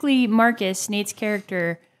basically, Marcus, Nate's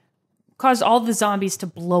character, caused all the zombies to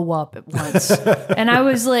blow up at once. And I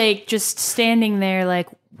was like, just standing there, like,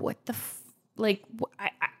 what the,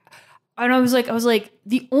 and I was like,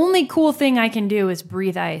 the only cool thing I can do is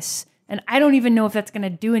breathe ice. And I don't even know if that's going to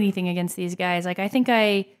do anything against these guys. Like, I think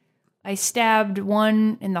I stabbed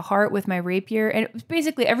one in the heart with my rapier, and it was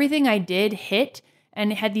basically everything I did hit.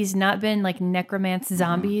 And had these not been like necromancy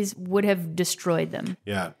zombies, would have destroyed them.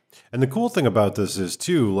 Yeah. And the cool thing about this is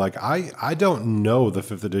too, like I don't know the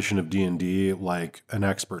 5th edition of D&D like an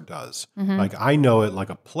expert does. Like I know it like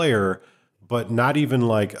a player, but not even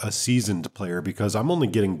like a seasoned player, because I'm only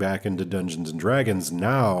getting back into Dungeons and Dragons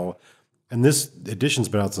now. And this edition's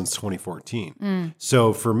been out since 2014.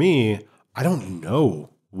 So for me, I don't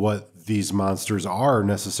know what these monsters are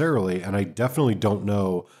necessarily. And I definitely don't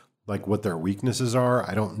know like what their weaknesses are.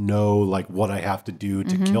 I don't know like what I have to do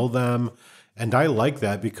to kill them. And I like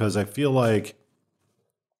that because I feel like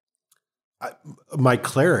my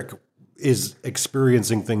cleric is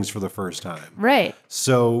experiencing things for the first time. Right.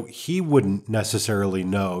 So he wouldn't necessarily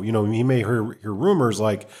know. You know, he may hear rumors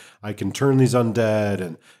like I can turn these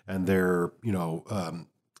undead and they're, you know,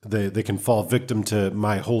 they can fall victim to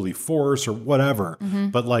my holy force or whatever.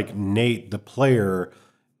 But like Nate, the player,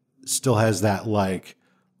 still has that like,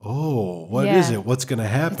 oh, what is it? What's going to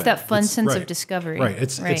happen? It's that fun sense of discovery. Right.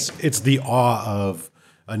 It's the awe of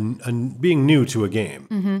being new to a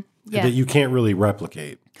game that you can't really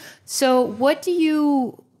replicate. So what do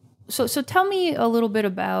you? So tell me a little bit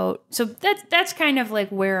about. So that's kind of like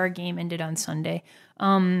where our game ended on Sunday.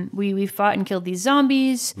 We fought and killed these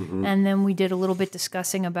zombies, and then we did a little bit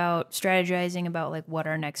discussing about strategizing about like what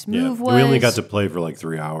our next move was. We only got to play for like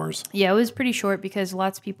 3 hours. Yeah, it was pretty short because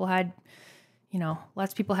lots of people had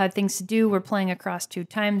things to do. We're playing across 2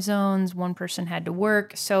 time zones. One person had to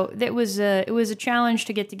work. So it was a challenge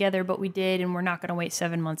to get together, but we did, and we're not going to wait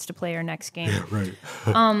 7 months to play our next game. Yeah, right.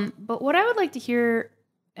 But what I would like to hear,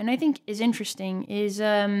 and I think is interesting, is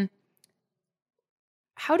when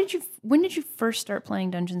did you first start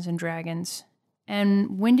playing Dungeons and Dragons?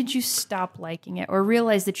 And when did you stop liking it or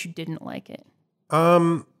realize that you didn't like it?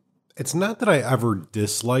 It's not that I ever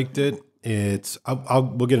disliked it.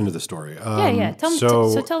 We'll get into the story. Yeah.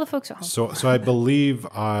 So tell the folks at home. So I believe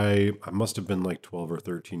I must have been like 12 or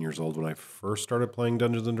 13 years old when I first started playing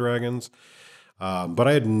Dungeons and Dragons. But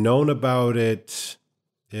I had known about it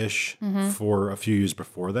for a few years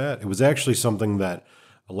before that. It was actually something that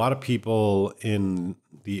a lot of people in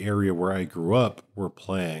the area where I grew up were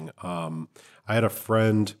playing. I had a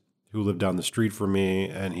friend who lived down the street from me,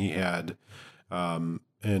 and he had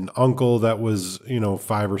an uncle that was,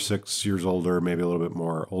 5 or 6 years older, maybe a little bit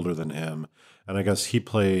more older than him. And I guess he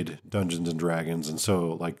played Dungeons and Dragons. And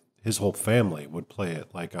so like his whole family would play it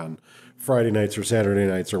like on Friday nights or Saturday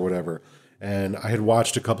nights or whatever. And I had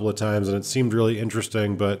watched a couple of times and it seemed really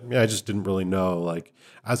interesting, but I just didn't really know. Like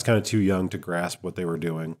I was kind of too young to grasp what they were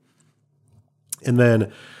doing. And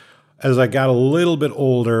then as I got a little bit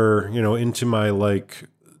older, into my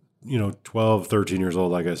 12, 13 years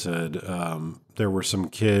old, like I said, there were some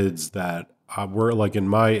kids that were like in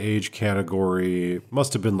my age category,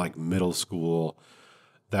 must have been like middle school,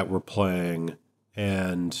 that were playing.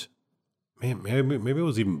 And maybe it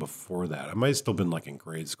was even before that. I might have still been like in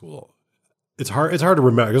grade school. It's hard to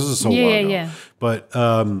remember because this is so long ago. Yeah. But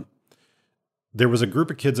there was a group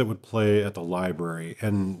of kids that would play at the library,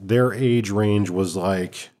 and their age range was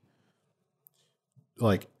like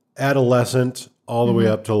adolescent all the way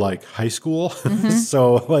up to like high school.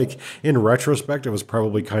 So like in retrospect, it was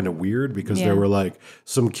probably kind of weird because there were like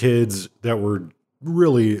some kids that were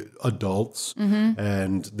really adults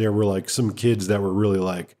and there were like some kids that were really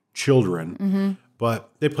like children,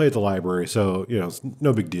 but they play at the library. So, it's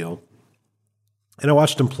no big deal. And I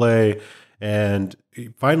watched them play, and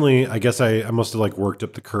finally, I guess I must have like worked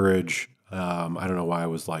up the courage. I don't know why I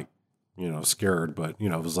was like, scared, but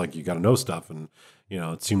it was like, you got to know stuff. And,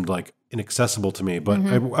 it seemed like inaccessible to me, but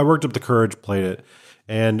I worked up the courage, played it.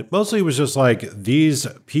 And mostly it was just like these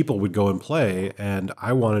people would go and play, and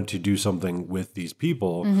I wanted to do something with these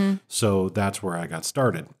people. So that's where I got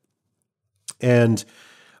started. And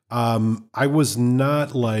I was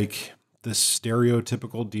not like the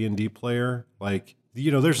stereotypical D&D player. Like,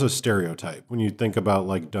 there's a stereotype when you think about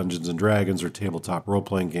like Dungeons and Dragons or tabletop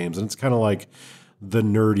role-playing games, and it's kind of like the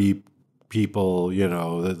nerdy people,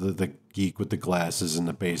 the geek with the glasses in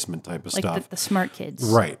the basement type of stuff. Like the smart kids.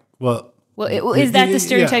 Right. Well, is that the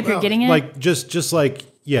stereotype you're getting at? Like just like,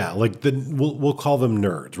 like we'll call them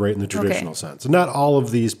nerds, right? In the traditional sense. And not all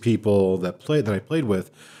of these people that I played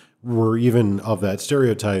with were even of that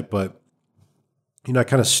stereotype, but I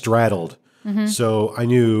kind of straddled. So I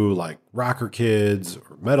knew like rocker kids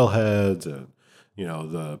or metalheads and,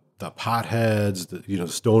 the potheads, the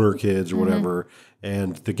stoner kids or whatever,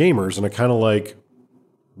 and the gamers. And I kind of like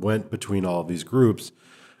went between all of these groups.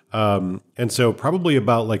 And so probably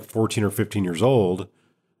about like 14 or 15 years old,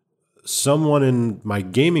 someone in my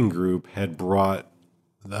gaming group had brought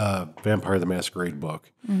the Vampire the Masquerade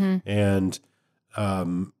book. And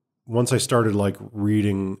once I started like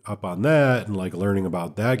reading up on that and like learning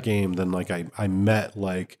about that game, then like I met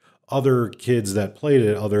like other kids that played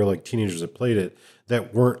it, other like teenagers that played it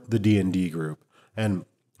that weren't the D&D group. And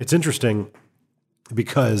it's interesting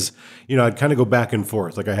because, I'd kind of go back and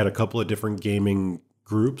forth. Like I had a couple of different gaming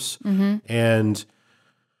groups and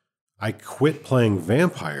I quit playing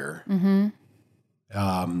Vampire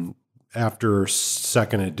after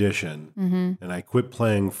second edition. And I quit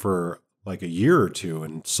playing for like a year or two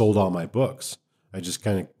and sold all my books. I just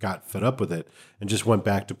kind of got fed up with it and just went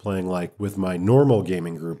back to playing like with my normal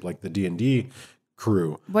gaming group, like the D&D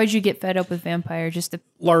crew. Why'd you get fed up with Vampire? Just to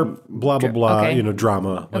LARP, blah, blah, blah, Okay.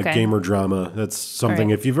 Drama, like Okay. gamer drama. That's something, All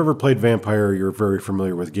right. if you've ever played Vampire, you're very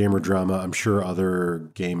familiar with gamer drama. I'm sure other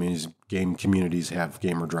game communities have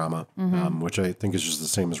gamer drama, which I think is just the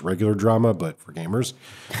same as regular drama, but for gamers.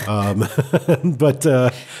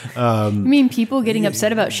 you mean people getting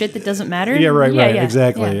upset about shit that doesn't matter? Yeah, right, Yeah.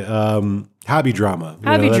 exactly. Yeah. Hobby drama.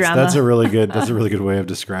 Hobby drama. That's a really good way of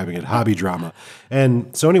describing it. Hobby drama.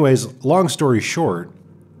 And so, anyways, long story short,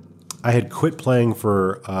 I had quit playing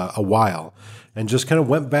for a while and just kind of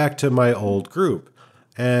went back to my old group.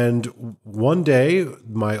 And one day,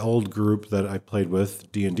 my old group that I played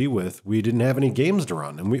with, D&D with, we didn't have any games to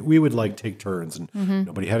run. And we would like take turns and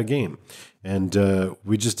nobody had a game. And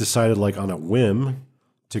we just decided like on a whim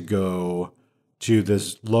to go to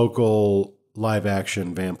this local live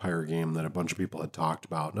action vampire game that a bunch of people had talked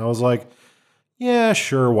about. And I was like, yeah,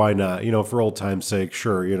 sure, why not? For old time's sake,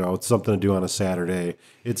 sure, it's something to do on a Saturday.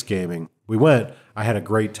 It's gaming. We went. I had a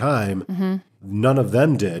great time. None of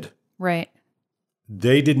them did. Right.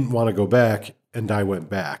 They didn't want to go back, and I went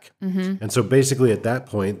back. And so basically at that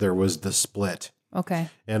point, there was the split. Okay.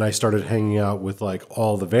 And I started hanging out with like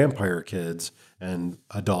all the vampire kids and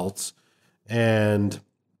adults and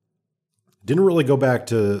didn't really go back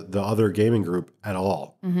to the other gaming group at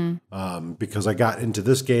all. Because I got into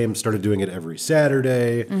this game, started doing it every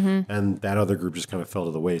Saturday, and that other group just kind of fell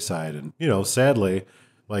to the wayside. And, sadly,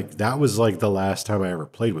 like that was like the last time I ever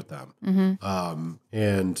played with them.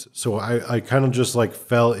 And so I kind of just like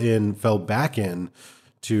fell back in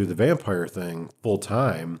to the vampire thing full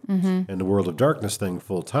time and the World of Darkness thing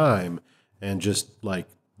full time. And just like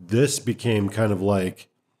this became kind of like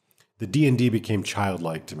the D&D became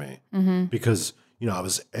childlike to me because, I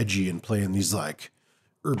was edgy and playing these like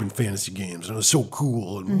urban fantasy games and it was so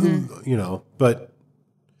cool and, but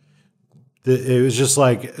it was just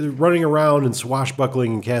like running around and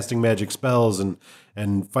swashbuckling and casting magic spells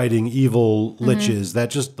and fighting evil liches. That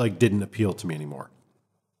just like didn't appeal to me anymore.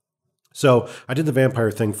 So I did the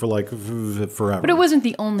vampire thing for like forever. But it wasn't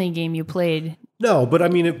the only game you played. No, but I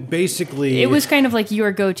mean, it was kind of like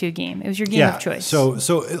your go-to game. It was your game of choice. So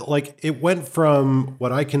it went from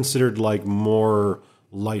what I considered like more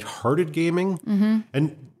lighthearted gaming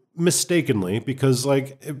and mistakenly, because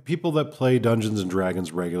like people that play Dungeons and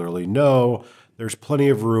Dragons regularly know there's plenty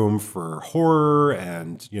of room for horror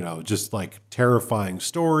and, just like terrifying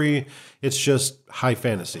story. It's just high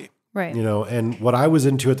fantasy. Right. And what I was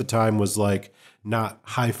into at the time was like not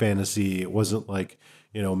high fantasy. It wasn't like,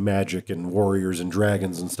 magic and warriors and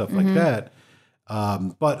dragons and stuff like that.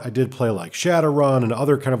 But I did play like Shadowrun and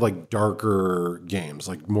other kind of like darker games,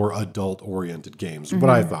 like more adult oriented games, what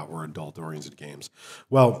I thought were adult oriented games.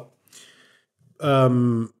 Well,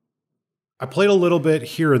 I played a little bit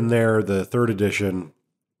here and there, the third edition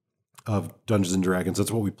of Dungeons and Dragons. That's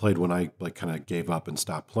what we played when I like kind of gave up and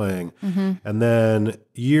stopped playing. And then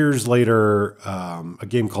years later, a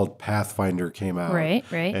game called Pathfinder came out. Right.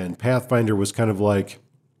 And Pathfinder was kind of like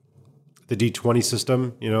the D20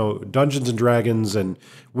 system. Dungeons and Dragons and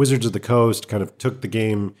Wizards of the Coast kind of took the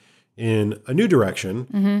game in a new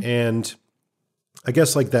direction. And I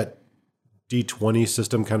guess like that D20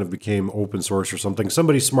 system kind of became open source or something.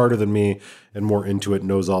 Somebody smarter than me and more into it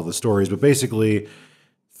knows all the stories. But basically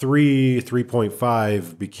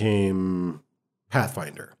 3.5 became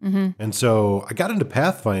Pathfinder. And so I got into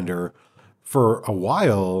Pathfinder for a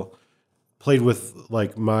while, played with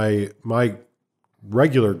like my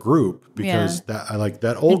regular group because I like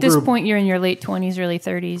that old At this group. point, you're in your late 20s, early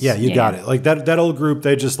 30s. Yeah, you got it. Like that old group,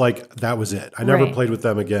 they just like, that was it. I never Right. played with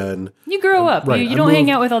them again. You grow up. Right. You I don't moved-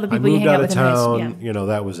 hang out with all the people you hang out with in high school. I moved out of Yeah. town,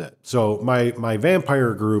 that was it. So my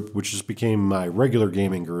vampire group, which just became my regular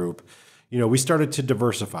gaming group, we started to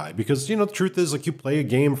diversify because, the truth is, like, you play a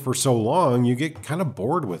game for so long, you get kind of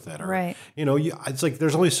bored with it. Or, Right. It's like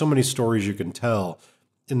there's only so many stories you can tell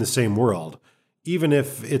in the same world. Even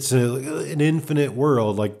if it's an infinite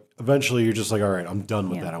world, like, eventually you're just like, all right, I'm done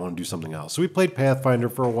with that. I want to do something else. So we played Pathfinder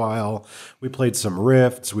for a while. We played some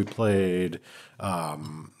Rifts. We played like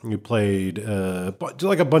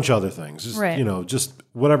a bunch of other things. Just, Right. Just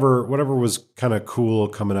whatever was kind of cool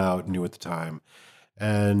coming out new at the time.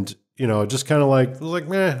 And, just kind of like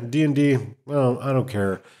D&D, well, I don't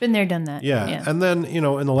care. Been there, done that. Yeah. And then, in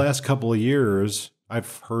the last couple of years,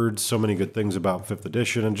 I've heard so many good things about 5th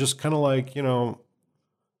edition and just kind of like, you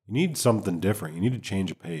need something different. You need to change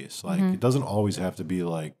a pace. Like, it doesn't always have to be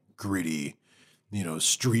like gritty,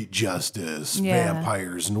 street justice,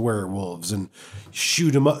 vampires and werewolves and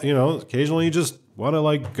shoot them up. Occasionally you just want to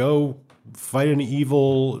like go fight an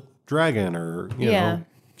evil dragon or,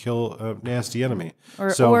 kill a nasty enemy.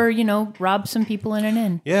 Or rob some people in an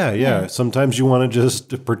inn. Yeah. Sometimes you want to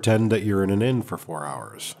just pretend that you're in an inn for 4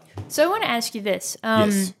 hours. So I want to ask you this.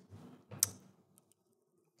 Yes.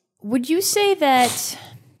 Would you say that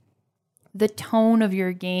the tone of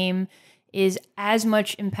your game is as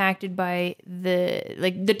much impacted by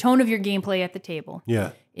the tone of your gameplay at the table?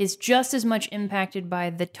 Yeah. Is just as much impacted by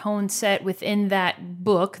the tone set within that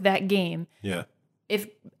book, that game? Yeah. If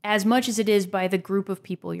as much as it is by the group of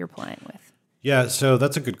people you're playing with? Yeah, so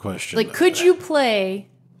that's a good question. Like, could you play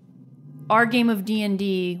our game of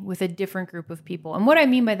D&D with a different group of people? And what I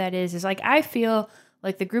mean by that is like, I feel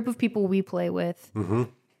like the group of people we play with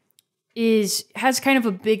has kind of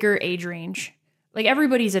a bigger age range. Like,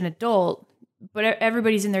 everybody's an adult, but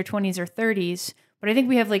everybody's in their 20s or 30s. But I think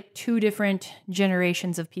we have like 2 different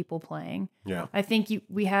generations of people playing. Yeah. I think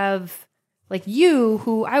we have like you,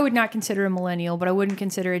 who I would not consider a millennial, but I wouldn't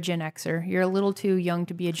consider a Gen Xer. You're a little too young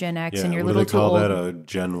to be a Gen X, and you're a little too old. What do they call that? A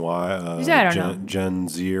Gen Y? I don't know. Gen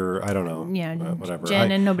Z, or I don't know. Yeah, whatever.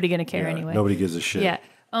 Gen, and nobody gonna care anyway. Nobody gives a shit. Yeah.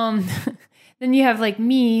 Then you have like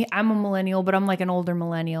me. I'm a millennial, but I'm like an older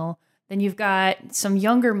millennial. Then you've got some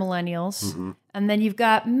younger millennials, and then you've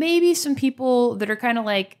got maybe some people that are kind of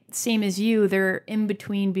like same as you. They're in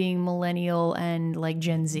between being millennial and like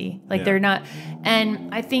Gen Z. Like they're not.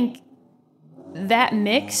 And I think that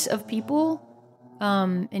mix of people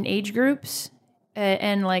in age groups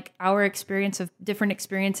and like our experience of different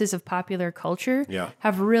experiences of popular culture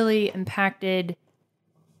have really impacted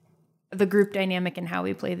the group dynamic and how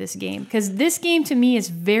we play this game. Because this game to me is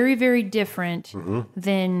very, very different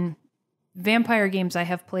than vampire games I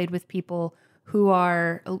have played with people who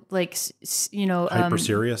are like, hyper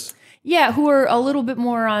serious. Yeah, who are a little bit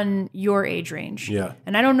more on your age range. Yeah.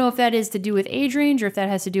 And I don't know if that is to do with age range or if that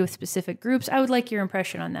has to do with specific groups. I would like your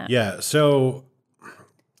impression on that. Yeah, so...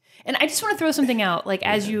 And I just want to throw something out, like,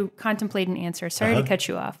 as you contemplate an answer. Sorry to cut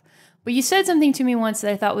you off. But you said something to me once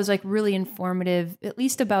that I thought was, like, really informative, at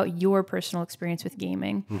least about your personal experience with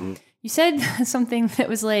gaming. You said something that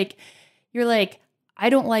was like, you're like, I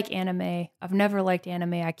don't like anime. I've never liked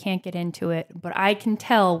anime. I can't get into it. But I can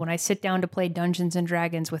tell when I sit down to play Dungeons and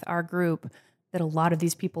Dragons with our group that a lot of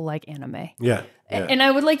these people like anime. Yeah. And I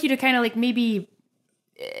would like you to kind of like maybe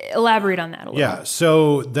elaborate on that a little. Yeah.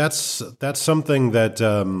 So that's something that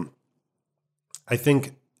I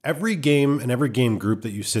think every game and every game group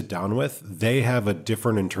that you sit down with, they have a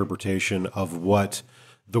different interpretation of what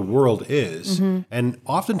the world is. And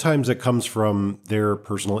oftentimes it comes from their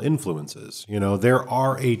personal influences. There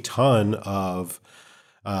are a ton of,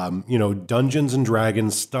 Dungeons and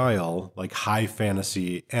Dragons style, like high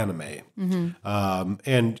fantasy anime.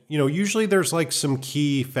 And, usually there's like some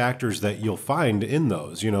key factors that you'll find in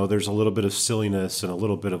those. There's a little bit of silliness and a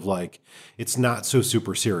little bit of like, it's not so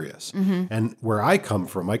super serious. And where I come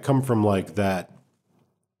from like that,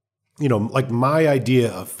 like my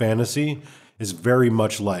idea of fantasy is very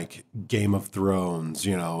much like Game of Thrones,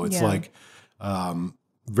 it's like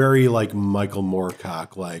very like Michael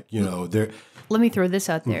Moorcock, like, there. Let me throw this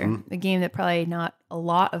out there. A game that probably not a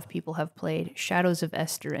lot of people have played, Shadows of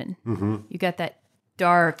Esteren. You got that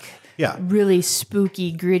dark, really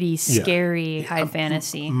spooky, gritty, scary high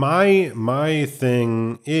fantasy. My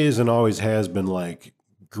thing is and always has been like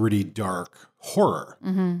gritty, dark horror.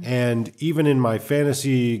 And even in my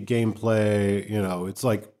fantasy gameplay, it's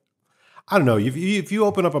like, I don't know, if you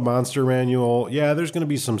open up a monster manual, there's going to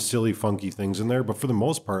be some silly, funky things in there. But for the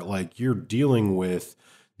most part, like, you're dealing with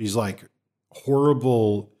these like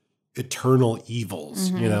horrible, eternal evils,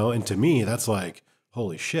 and to me, that's like,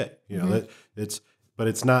 holy shit, but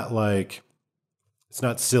it's not like, it's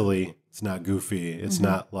not silly. It's not goofy. It's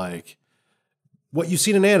not like what you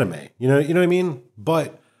see in an anime, you know what I mean?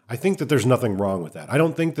 But I think that there's nothing wrong with that. I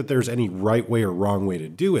don't think that there's any right way or wrong way to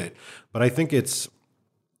do it, but I think it's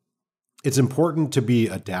important to be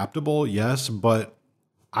adaptable, yes, but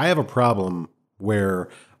I have a problem where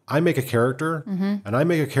I make a character and I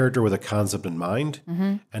make a character with a concept in mind,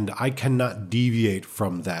 and I cannot deviate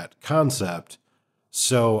from that concept.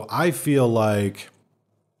 So I feel like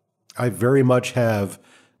I very much have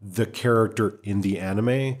the character in the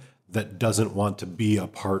anime that doesn't want to be a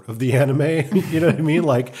part of the anime. You know what I mean?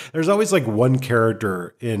 Like there's always like one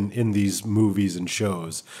character in these movies and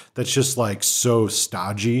shows that's just like so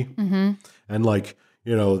stodgy and like,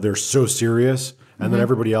 you know, they're so serious. And then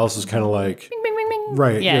everybody else is kind of like, Bing, bing, bing, bing.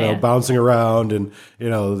 right, Yeah, you know, yeah. bouncing around, and you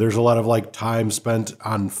know, there's a lot of like time spent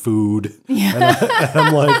on food. Yeah. And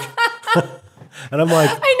I'm like,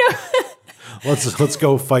 I know. let's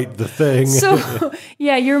go fight the thing. So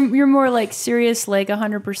yeah, you're more like serious, like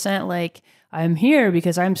 100%. Like I'm here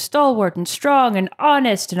because I'm stalwart and strong and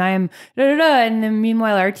honest, and I am da da da. And then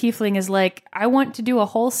meanwhile, our tiefling is like, I want to do a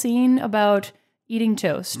whole scene about eating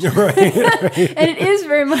toast. right. And it is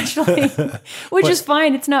very much like, which is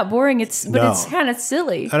fine. It's not boring. It's No. kind of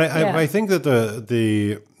silly. And Yeah. I think that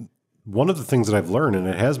the one of the things that I've learned, and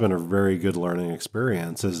it has been a very good learning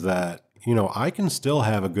experience, is that, you know, I can still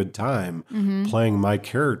have a good time playing my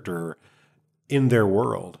character in their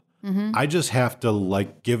world. I just have to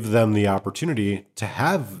like give them the opportunity to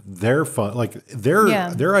have their fun. Like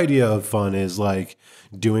their idea of fun is like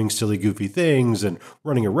doing silly, goofy things and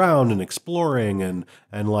running around and exploring and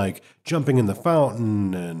like jumping in the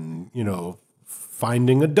fountain and, you know,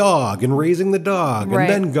 finding a dog and raising the dog Right.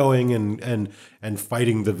 and then going and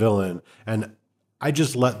fighting the villain. And I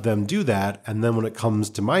just let them do that. And then when it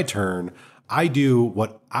comes to my turn, I do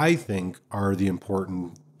what I think are the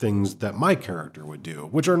important things that my character would do,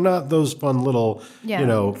 which are not those fun little, Yeah. you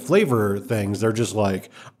know, flavor things. They're just like,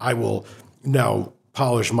 I will now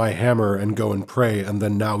polish my hammer and go and pray, and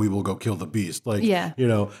then now we will go kill the beast. Like, Yeah. you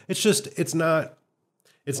know, it's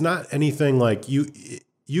not anything like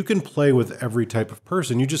you can play with every type of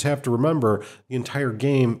person. You just have to remember the entire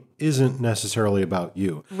game isn't necessarily about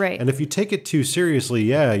you. Right. And if you take it too seriously,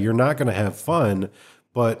 yeah, you're not going to have fun.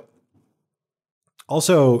 But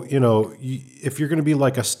also, you know, if you're going to be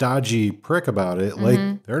like a stodgy prick about it,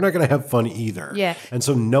 like they're not going to have fun either. Yeah. And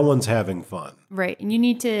so no one's having fun. Right. And you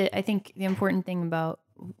need to, I think the important thing about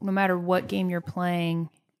no matter what game you're playing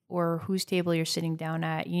or whose table you're sitting down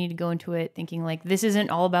at, you need to go into it thinking like, this isn't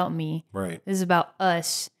all about me. Right. This is about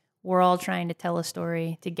us. We're all trying to tell a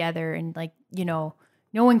story together. And like, you know,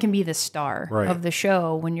 no one can be the star Right. of the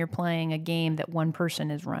show when you're playing a game that one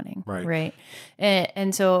person is running. Right. Right.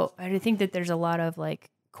 And so I think that there's a lot of like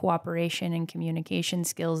cooperation and communication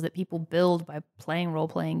skills that people build by playing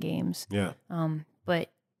role-playing games. Yeah. But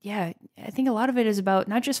yeah, I think a lot of it is about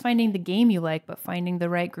not just finding the game you like, but finding the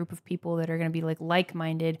right group of people that are going to be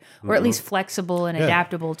like-minded or at least flexible and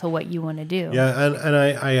adaptable to what you want to do. Yeah, and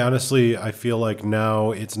I honestly, I feel like now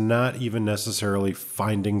it's not even necessarily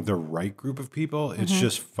finding the right group of people. It's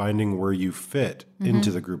just finding where you fit into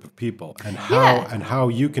the group of people and how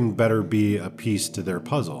you can better be a piece to their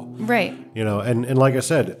puzzle. Right. You know, and like I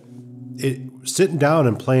said, sitting down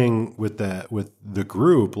and playing with the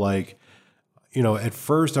group, like, you know, at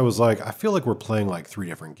first I was like, I feel like we're playing like 3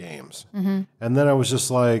 different games. And then I was just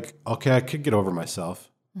like, okay, I could get over myself.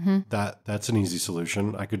 That's an easy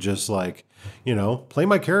solution. I could just like, you know, play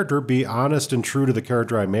my character, be honest and true to the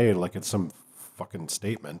character I made, like it's some fucking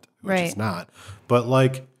statement, which it's Right. not. But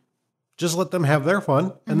like, just let them have their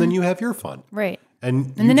fun, and then you have your fun. Right.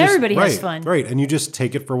 And then everybody has fun. Right. And you just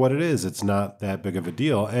take it for what it is. It's not that big of a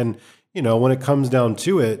deal. And, you know, when it comes down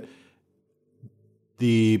to it,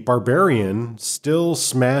 the barbarian still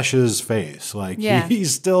smashes face. Like Yeah. he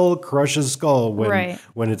still crushes skull Right.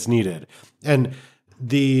 when it's needed. And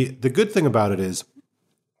the good thing about it is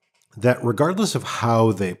that regardless of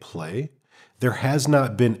how they play, there has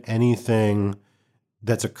not been anything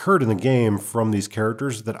that's occurred in the game from these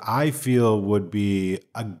characters that I feel would be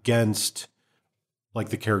against like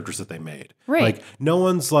the characters that they made. Right. Like no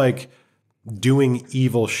one's like doing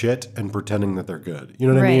evil shit and pretending that they're good. You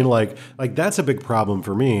know what I mean? Right. Like that's a big problem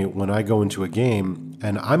for me when I go into a game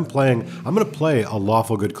and I'm going to play a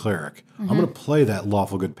lawful good cleric. I'm going to play that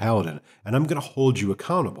lawful good paladin, and I'm going to hold you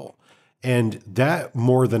accountable. And that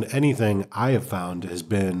more than anything I have found has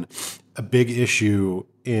been a big issue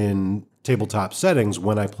in tabletop settings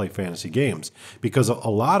when I play fantasy games, because a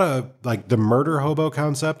lot of like the murder hobo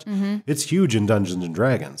concept, it's huge in Dungeons and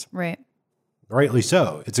Dragons. Right. Rightly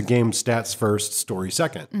so. It's a game stats first, story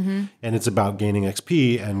second. And it's about gaining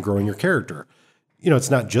XP and growing your character. You know,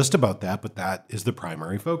 it's not just about that, but that is the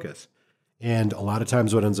primary focus. And a lot of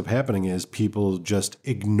times what ends up happening is people just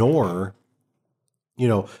ignore,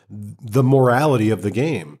 the morality of the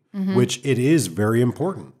game, which it is very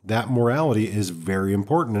important. That morality is very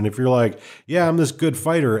important. And if you're like, yeah, I'm this good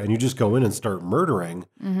fighter, and you just go in and start murdering,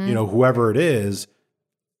 whoever it is,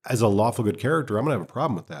 as a lawful good character, I'm going to have a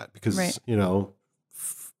problem with that because, Right.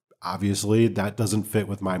 Obviously that doesn't fit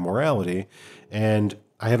with my morality. And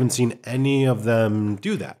I haven't seen any of them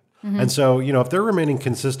do that. And so, if they're remaining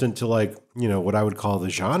consistent to like, what I would call the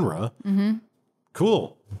genre,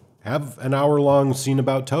 cool. Have an hour-long scene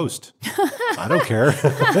about toast. I don't care.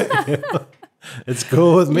 It's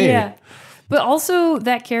cool with me. Yeah. But also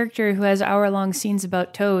that character who has hour-long scenes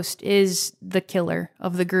about toast is the killer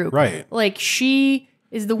of the group. Right. Like she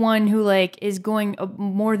is the one who like is going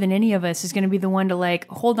more than any of us is going to be the one to like,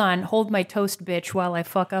 hold my toast bitch while I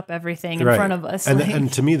fuck up everything in front of us. And, like,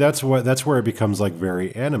 and to me, that's where it becomes like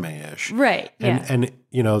very anime-ish. right. Yeah. And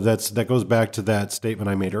that goes back to that statement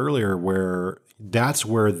I made earlier where that's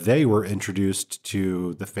where they were introduced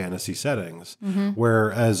to the fantasy settings.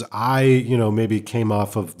 Whereas I, maybe came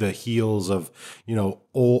off of the heels of,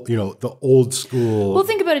 the old school. Well,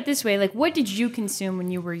 think about it this way. Like, what did you consume when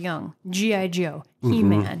you were young? G.I. Joe,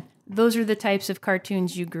 He-Man. Those are the types of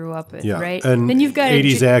cartoons you grew up with, right? And then you've got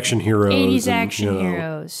 80s action heroes. 80s action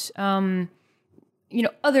heroes.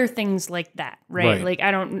 Other things like that, right? Like,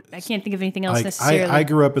 I can't think of anything else necessarily. I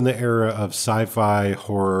grew up in the era of sci-fi,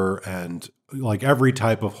 horror, and like every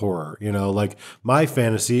type of horror, like my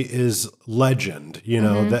fantasy is Legend,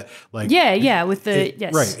 that like, with the,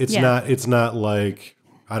 yes. Right. It's not like,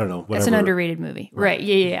 I don't know, whatever. It's an underrated movie. Right.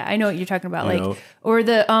 Yeah. I know what you're talking about. Or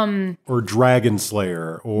the, or Dragon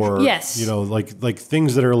Slayer or, yes. like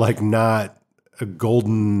things that are like not a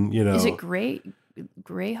golden, Is it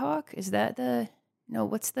Greyhawk? Is that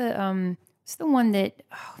what's the one that,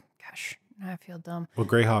 oh gosh, I feel dumb. Well,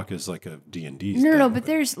 Greyhawk is like a D&D. No, but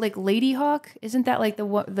there's like Lady Hawk. Isn't that like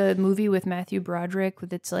the movie with Matthew Broderick?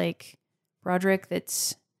 It's like Broderick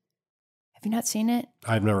that's... Have you not seen it?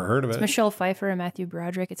 I've never heard of it. It's Michelle Pfeiffer and Matthew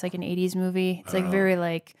Broderick. It's like an 80s movie. It's like very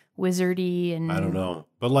like wizardy and... I don't know.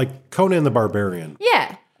 But like Conan the Barbarian.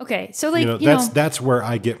 Yeah. Okay. So like, that's where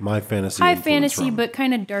I get my fantasy high influence fantasy, from. But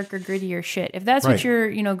kind of darker, grittier shit. If that's what you're,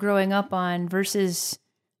 growing up on versus...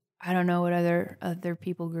 I don't know what other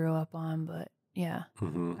people grew up on, but yeah,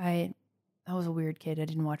 I was a weird kid. I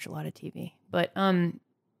didn't watch a lot of TV, but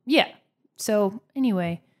yeah. So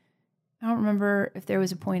anyway, I don't remember if there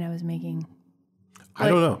was a point I was making. I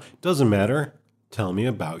don't know. Doesn't matter. Tell me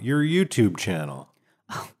about your YouTube channel.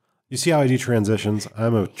 Oh. You see how I do transitions?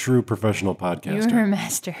 I'm a true professional podcaster. You're a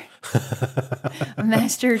master. A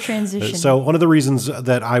master transition. So one of the reasons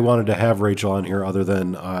that I wanted to have Rachel on here, other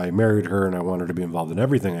than I married her and I want her to be involved in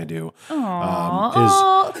everything I do, Pardon.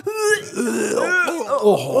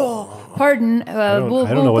 I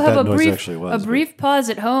don't know what that noise actually was. A brief pause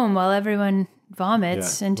at home while everyone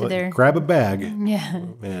vomits into their... Grab a bag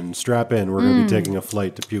and strap in. We're going to be taking a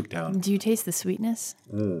flight to Puke Town. Do you taste the sweetness?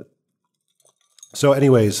 So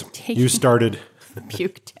anyways, you started...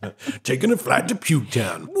 Puke Town. Taking a flight to Puke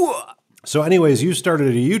Town. So anyways, you started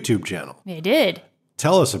a YouTube channel. I did.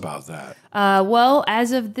 Tell us about that. Well,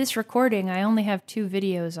 as of this recording, I only have 2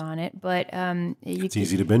 videos on it, but it's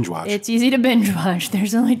easy to binge watch. It's easy to binge watch.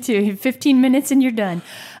 There's only 2, 15 minutes and you're done.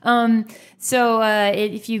 So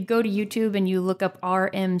if you go to YouTube and you look up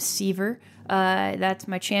RM Seaver, that's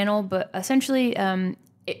my channel. But essentially,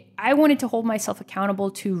 I wanted to hold myself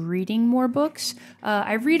accountable to reading more books.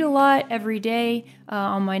 I read a lot every day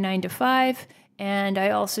on my 9 to 5. And I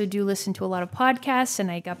also do listen to a lot of podcasts, and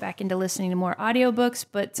I got back into listening to more audiobooks,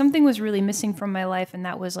 but something was really missing from my life, and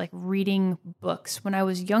that was like reading books. When I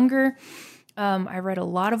was younger, I read a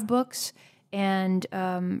lot of books, and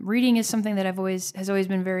reading is something that has always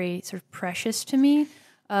been very sort of precious to me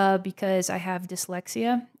because I have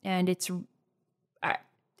dyslexia, and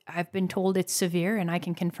I've been told it's severe, and I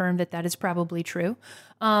can confirm that is probably true.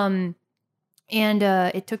 And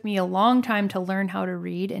it took me a long time to learn how to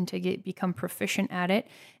read and to become proficient at it.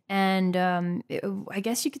 And I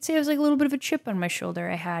guess you could say it was like a little bit of a chip on my shoulder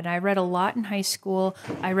I had. I read a lot in high school.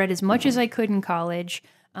 I read as much as I could in college.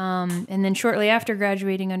 And then shortly after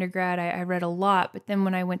graduating undergrad, I read a lot. But then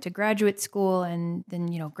when I went to graduate school and then,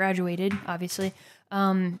 graduated, obviously,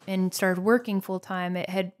 and started working full time,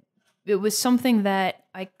 it was something that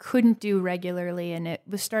I couldn't do regularly. And it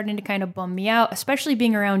was starting to kind of bum me out, especially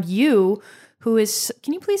being around you, who is...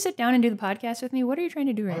 Can you please sit down and do the podcast with me? What are you trying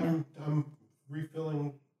to do right now? I'm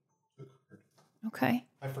refilling the card. Okay.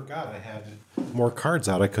 I forgot I had more cards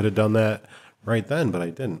out. I could have done that right then, but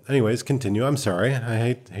I didn't. Anyways, continue. I'm sorry. I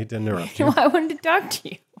hate to interrupt you. Well, I wanted to talk to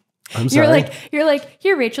you. I'm sorry. You're like,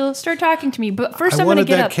 here, Rachel, start talking to me. But first, I I'm going to wanted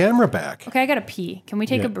get that up. camera back. Okay, I got to pee. Can we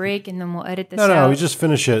take Yeah. a break and then we'll edit this No, out? we just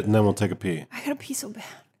finish it and then we'll take a pee. I got to pee so bad.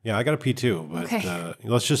 Yeah, I got to pee too. But Okay.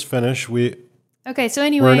 let's just finish. Okay, so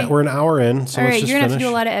anyway. We're an hour in, so all let's right, just you're going to have finish. to do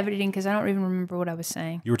a lot of editing because I don't even remember what I was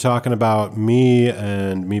saying. You were talking about me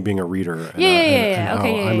and me being a reader. And, Yeah. and how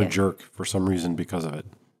Okay, I'm yeah. a jerk for some reason because of it.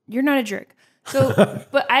 You're not a jerk. So,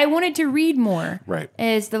 but I wanted to read more. Right.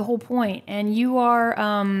 Is the whole point. And you are,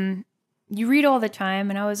 you read all the time.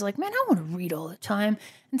 And I was like, man, I want to read all the time.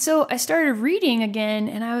 And so I started reading again.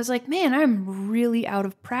 And I was like, man, I'm really out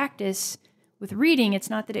of practice with reading. It's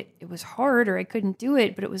not that it was hard or I couldn't do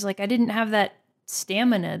it, but it was like I didn't have that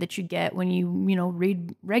stamina that you get when you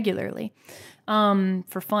read regularly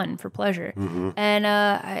for fun, for pleasure. And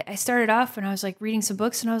I started off and I was like reading some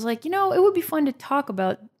books and I was like, it would be fun to talk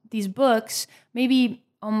about these books, maybe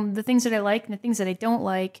the things that I like and the things that I don't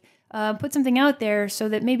like, put something out there so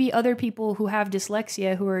that maybe other people who have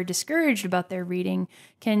dyslexia, who are discouraged about their reading,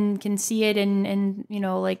 can see it and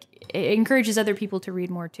it encourages other people to read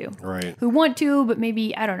more too. Right. Who want to, but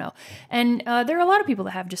maybe, I don't know. And there are a lot of people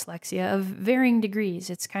that have dyslexia of varying degrees.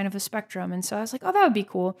 It's kind of a spectrum. And so I was like, oh, that would be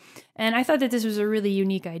cool. And I thought that this was a really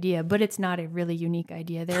unique idea, but it's not a really unique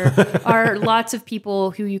idea. There are lots of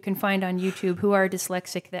people who you can find on YouTube who are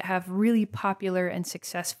dyslexic that have really popular and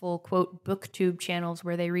successful, quote, booktube channels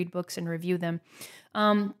where they read books and review them.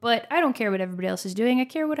 But I don't care what everybody else is doing. I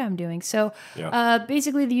care what I'm doing. So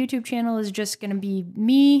basically the YouTube channel is just going to be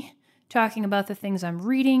me talking about the things I'm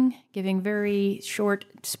reading, giving very short,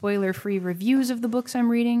 spoiler-free reviews of the books I'm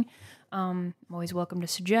reading. I'm always welcome to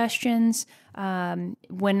suggestions.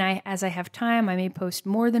 As I have time, I may post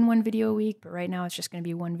more than one video a week, but right now it's just going to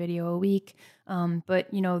be one video a week. But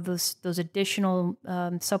those additional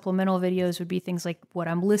supplemental videos would be things like what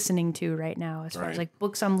I'm listening to right now, as far as like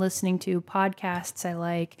books I'm listening to, podcasts I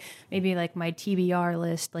like, maybe like my TBR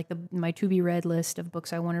list, like my to be read list of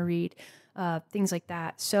books I want to read, things like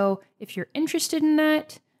that. So if you're interested in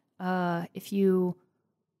that, if you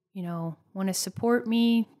want to support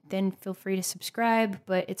me, then feel free to subscribe.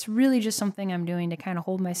 But it's really just something I'm doing to kind of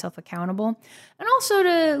hold myself accountable and also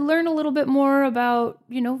to learn a little bit more about,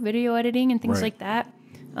 video editing and things like that.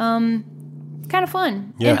 Kind of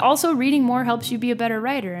fun. Yeah. And also reading more helps you be a better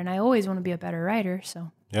writer. And I always want to be a better writer.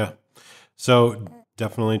 So Yeah. So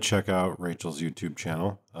definitely check out Rachel's YouTube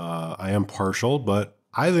channel. I am partial, but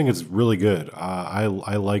I think it's really good. I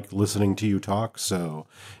like listening to you talk. So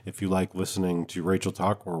if you like listening to Rachel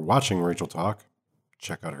talk or watching Rachel talk,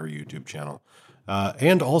 check out her YouTube channel.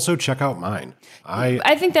 And also check out mine.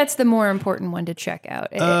 I think that's the more important one to check out.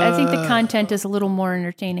 I think the content is a little more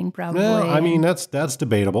entertaining, probably. No, I mean, that's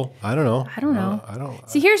debatable. I don't know. I don't know. I don't.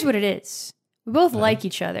 See, here's what it is. We both like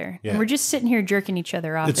each other. Yeah. And we're just sitting here jerking each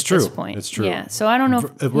other off It's at true. this point. It's true. Yeah. So I don't know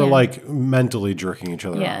if We're like mentally jerking each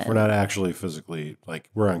other Yeah. off. We're not actually physically,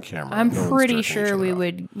 like, we're on camera. I'm No one's pretty jerking each sure other we off.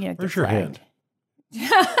 would, get Where's your flagged. hand?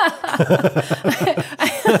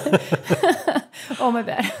 Oh, my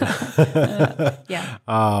bad. Yeah.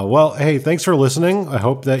 Well, hey, thanks for listening. I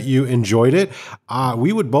hope that you enjoyed it.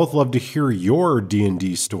 We would both love to hear your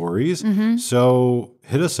D&D stories. Mm-hmm. So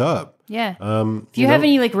hit us up. Yeah. If you have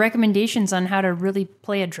any like recommendations on how to really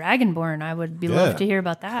play a Dragonborn, I would love to hear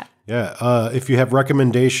about that. Yeah. If you have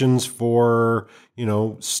recommendations for,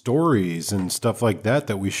 stories and stuff like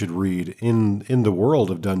that we should read in the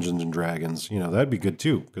world of Dungeons and Dragons, that'd be good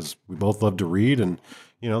too, because we both love to read, and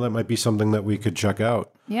that might be something that we could check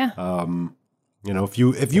out. Yeah. If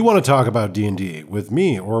you want to talk about D&D with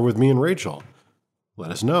me or with me and Rachel,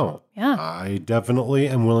 let us know. Yeah. I definitely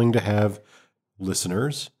am willing to have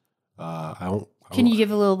listeners. Can you give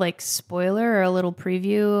a little like spoiler or a little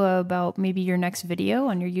preview about maybe your next video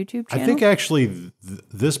on your YouTube channel? I think actually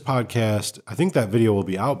this podcast, I think that video will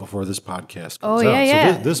be out before this podcast comes out.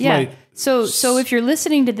 Yeah. So this might. So if you're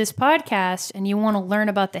listening to this podcast and you want to learn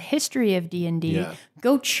about the history of D&D,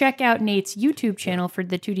 go check out Nate's YouTube channel for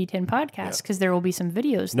the 2D10 podcast, because there will be some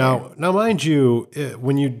videos there. Now, mind you,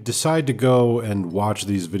 when you decide to go and watch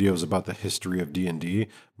these videos about the history of D&D,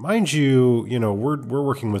 mind you, we're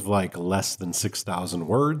working with like less than 6,000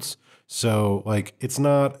 words. So like, it's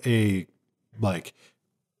not a like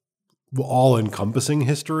all-encompassing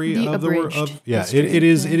history The of the word. abridged It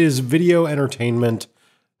history. is video entertainment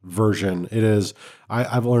version. It is.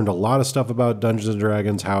 I've learned a lot of stuff about Dungeons and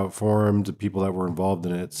Dragons, how it formed, the people that were involved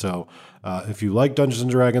in it. So if you like Dungeons and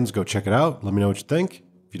Dragons, go check it out. Let me know what you think.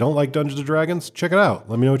 If you don't like Dungeons and Dragons, check it out.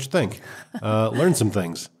 Let me know what you think. Learn some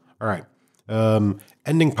things. All right.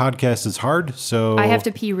 Ending podcast is hard, so I have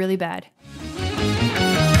to pee really bad.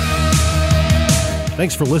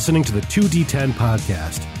 Thanks for listening to the 2D10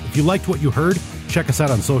 podcast. If you liked what you heard, check us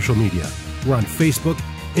out on social media. We're on Facebook,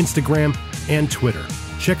 Instagram, and Twitter.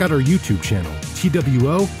 Check out our YouTube channel,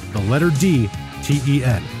 TWO, the letter D,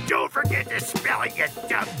 TEN. Don't forget to spell it, you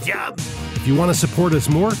dum-dum. If you want to support us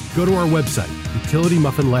more, go to our website,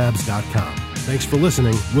 utilitymuffinlabs.com. Thanks for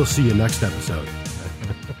listening. We'll see you next episode.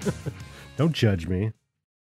 Don't judge me.